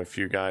just have a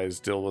few guys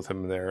deal with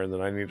him there, and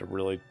then I need to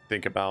really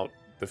think about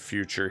the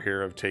future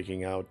here of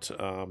taking out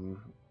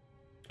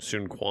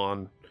Sun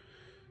Quan.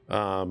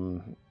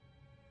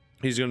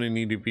 He's going to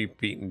need to be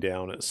beaten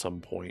down at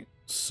some point.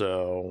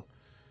 So,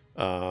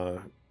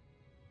 and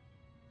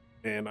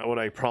what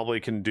I probably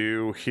can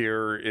do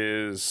here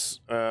is,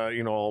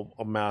 you know, I'll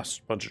amass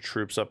a bunch of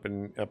troops up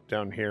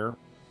down here.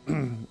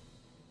 And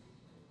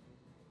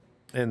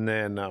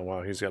then,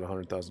 wow, he's got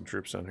 100,000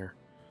 troops down here.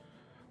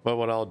 But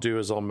what I'll do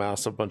is I'll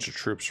mass a bunch of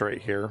troops right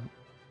here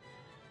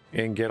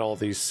and get all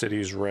these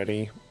cities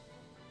ready.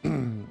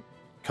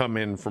 Come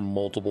in from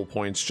multiple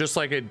points, just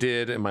like I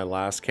did in my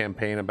last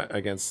campaign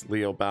against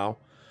Liu Bei.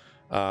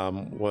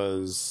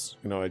 Was,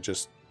 you know, I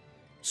just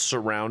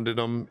surrounded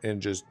them and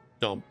just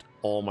dumped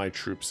all my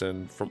troops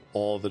in from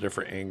all the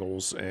different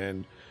angles.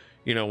 And,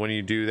 you know, when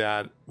you do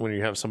that, when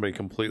you have somebody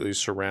completely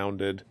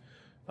surrounded,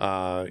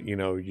 you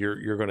know,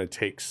 you're going to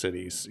take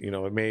cities. You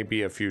know, it may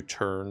be a few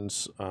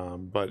turns,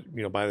 but,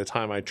 you know, by the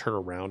time I turn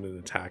around and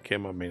attack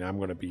him, I mean, I'm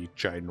going to be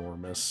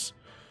ginormous.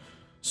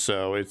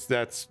 So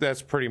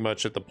that's pretty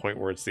much at the point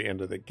where it's the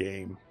end of the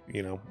game,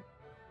 you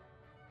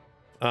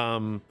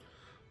know.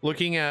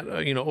 Looking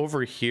at, you know,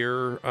 over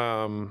here,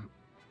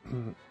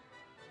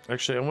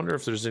 actually, I wonder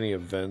if there's any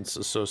events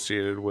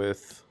associated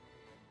with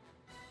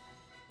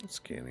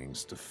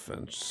scanning's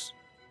defense.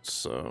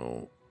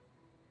 So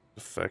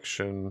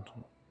defection.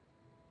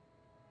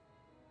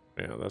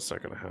 Yeah, that's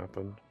not going to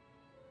happen.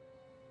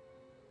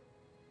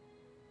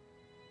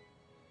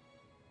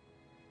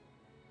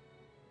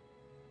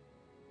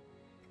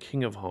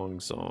 King of Hong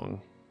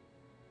Song.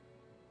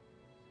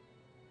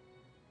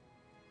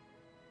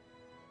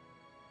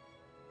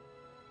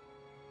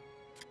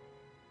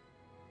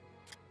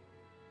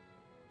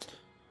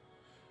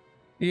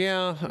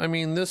 Yeah, I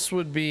mean, this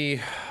would be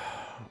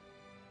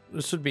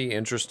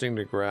interesting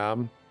to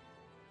grab.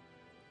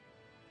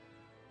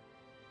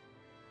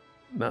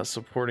 Not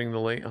supporting the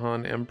late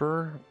Han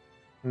Emperor?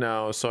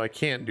 No, so I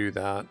can't do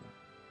that.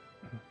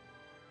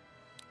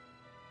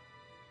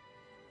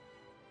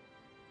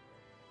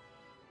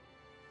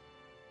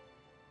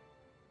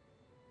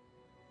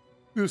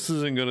 This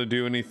isn't going to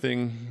do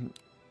anything.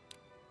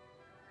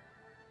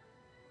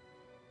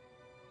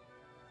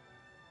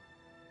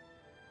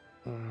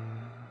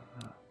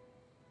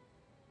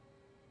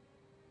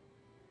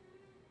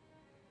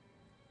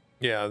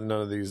 Yeah,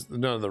 none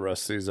of the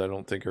rest of these I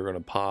don't think are going to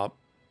pop.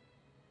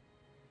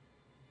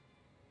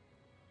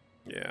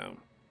 Yeah.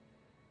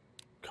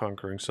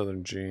 Conquering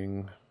Southern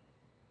Jing.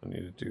 I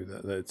need to do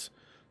that.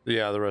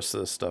 Yeah, the rest of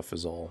this stuff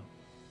is all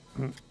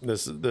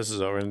this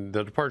is over, and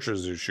the departure of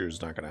Zushu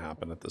is not going to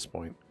happen at this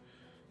point.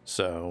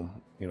 So,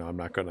 you know, I'm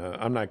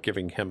not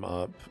giving him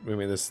up. I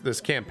mean,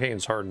 this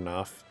campaign's hard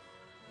enough.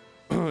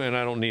 And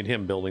I don't need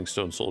him building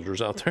stone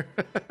soldiers out there.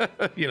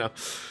 You know.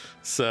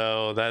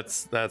 So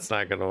that's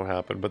not going to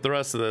happen. But the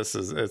rest of this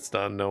it's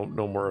done. No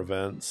more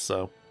events.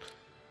 So,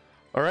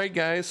 all right,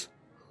 guys.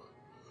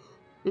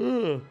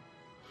 Go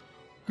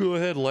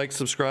ahead, like,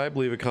 subscribe,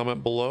 leave a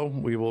comment below.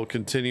 We will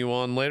continue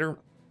on later.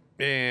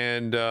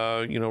 And,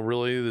 you know,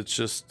 really, it's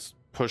just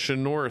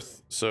pushing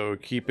north. So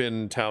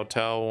keeping Tao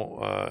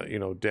Tao, you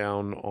know,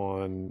 down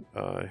on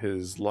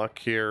his luck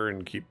here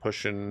and keep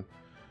pushing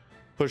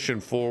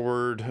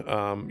forward.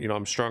 You know,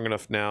 I'm strong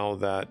enough now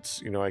that,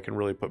 you know, I can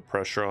really put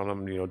pressure on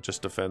him, you know,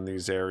 just defend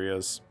these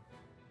areas.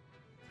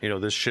 You know,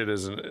 this shit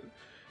isn't,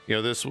 you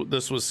know,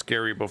 this was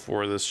scary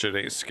before. This shit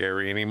ain't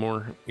scary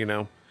anymore, you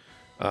know.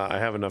 I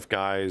have enough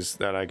guys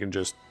that I can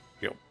just,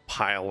 you know,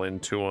 pile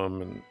into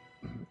them, and,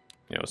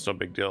 you know, it's no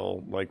big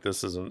deal. Like,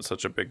 this isn't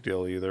such a big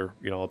deal either.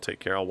 You know, I'll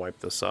take care. I'll wipe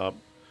this up.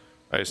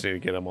 I just need to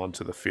get them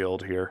onto the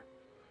field here.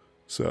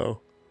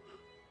 So,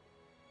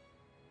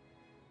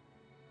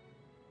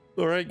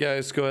 all right,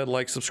 guys, go ahead,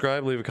 like,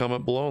 subscribe, leave a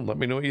comment below, and let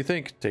me know what you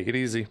think. Take it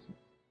easy.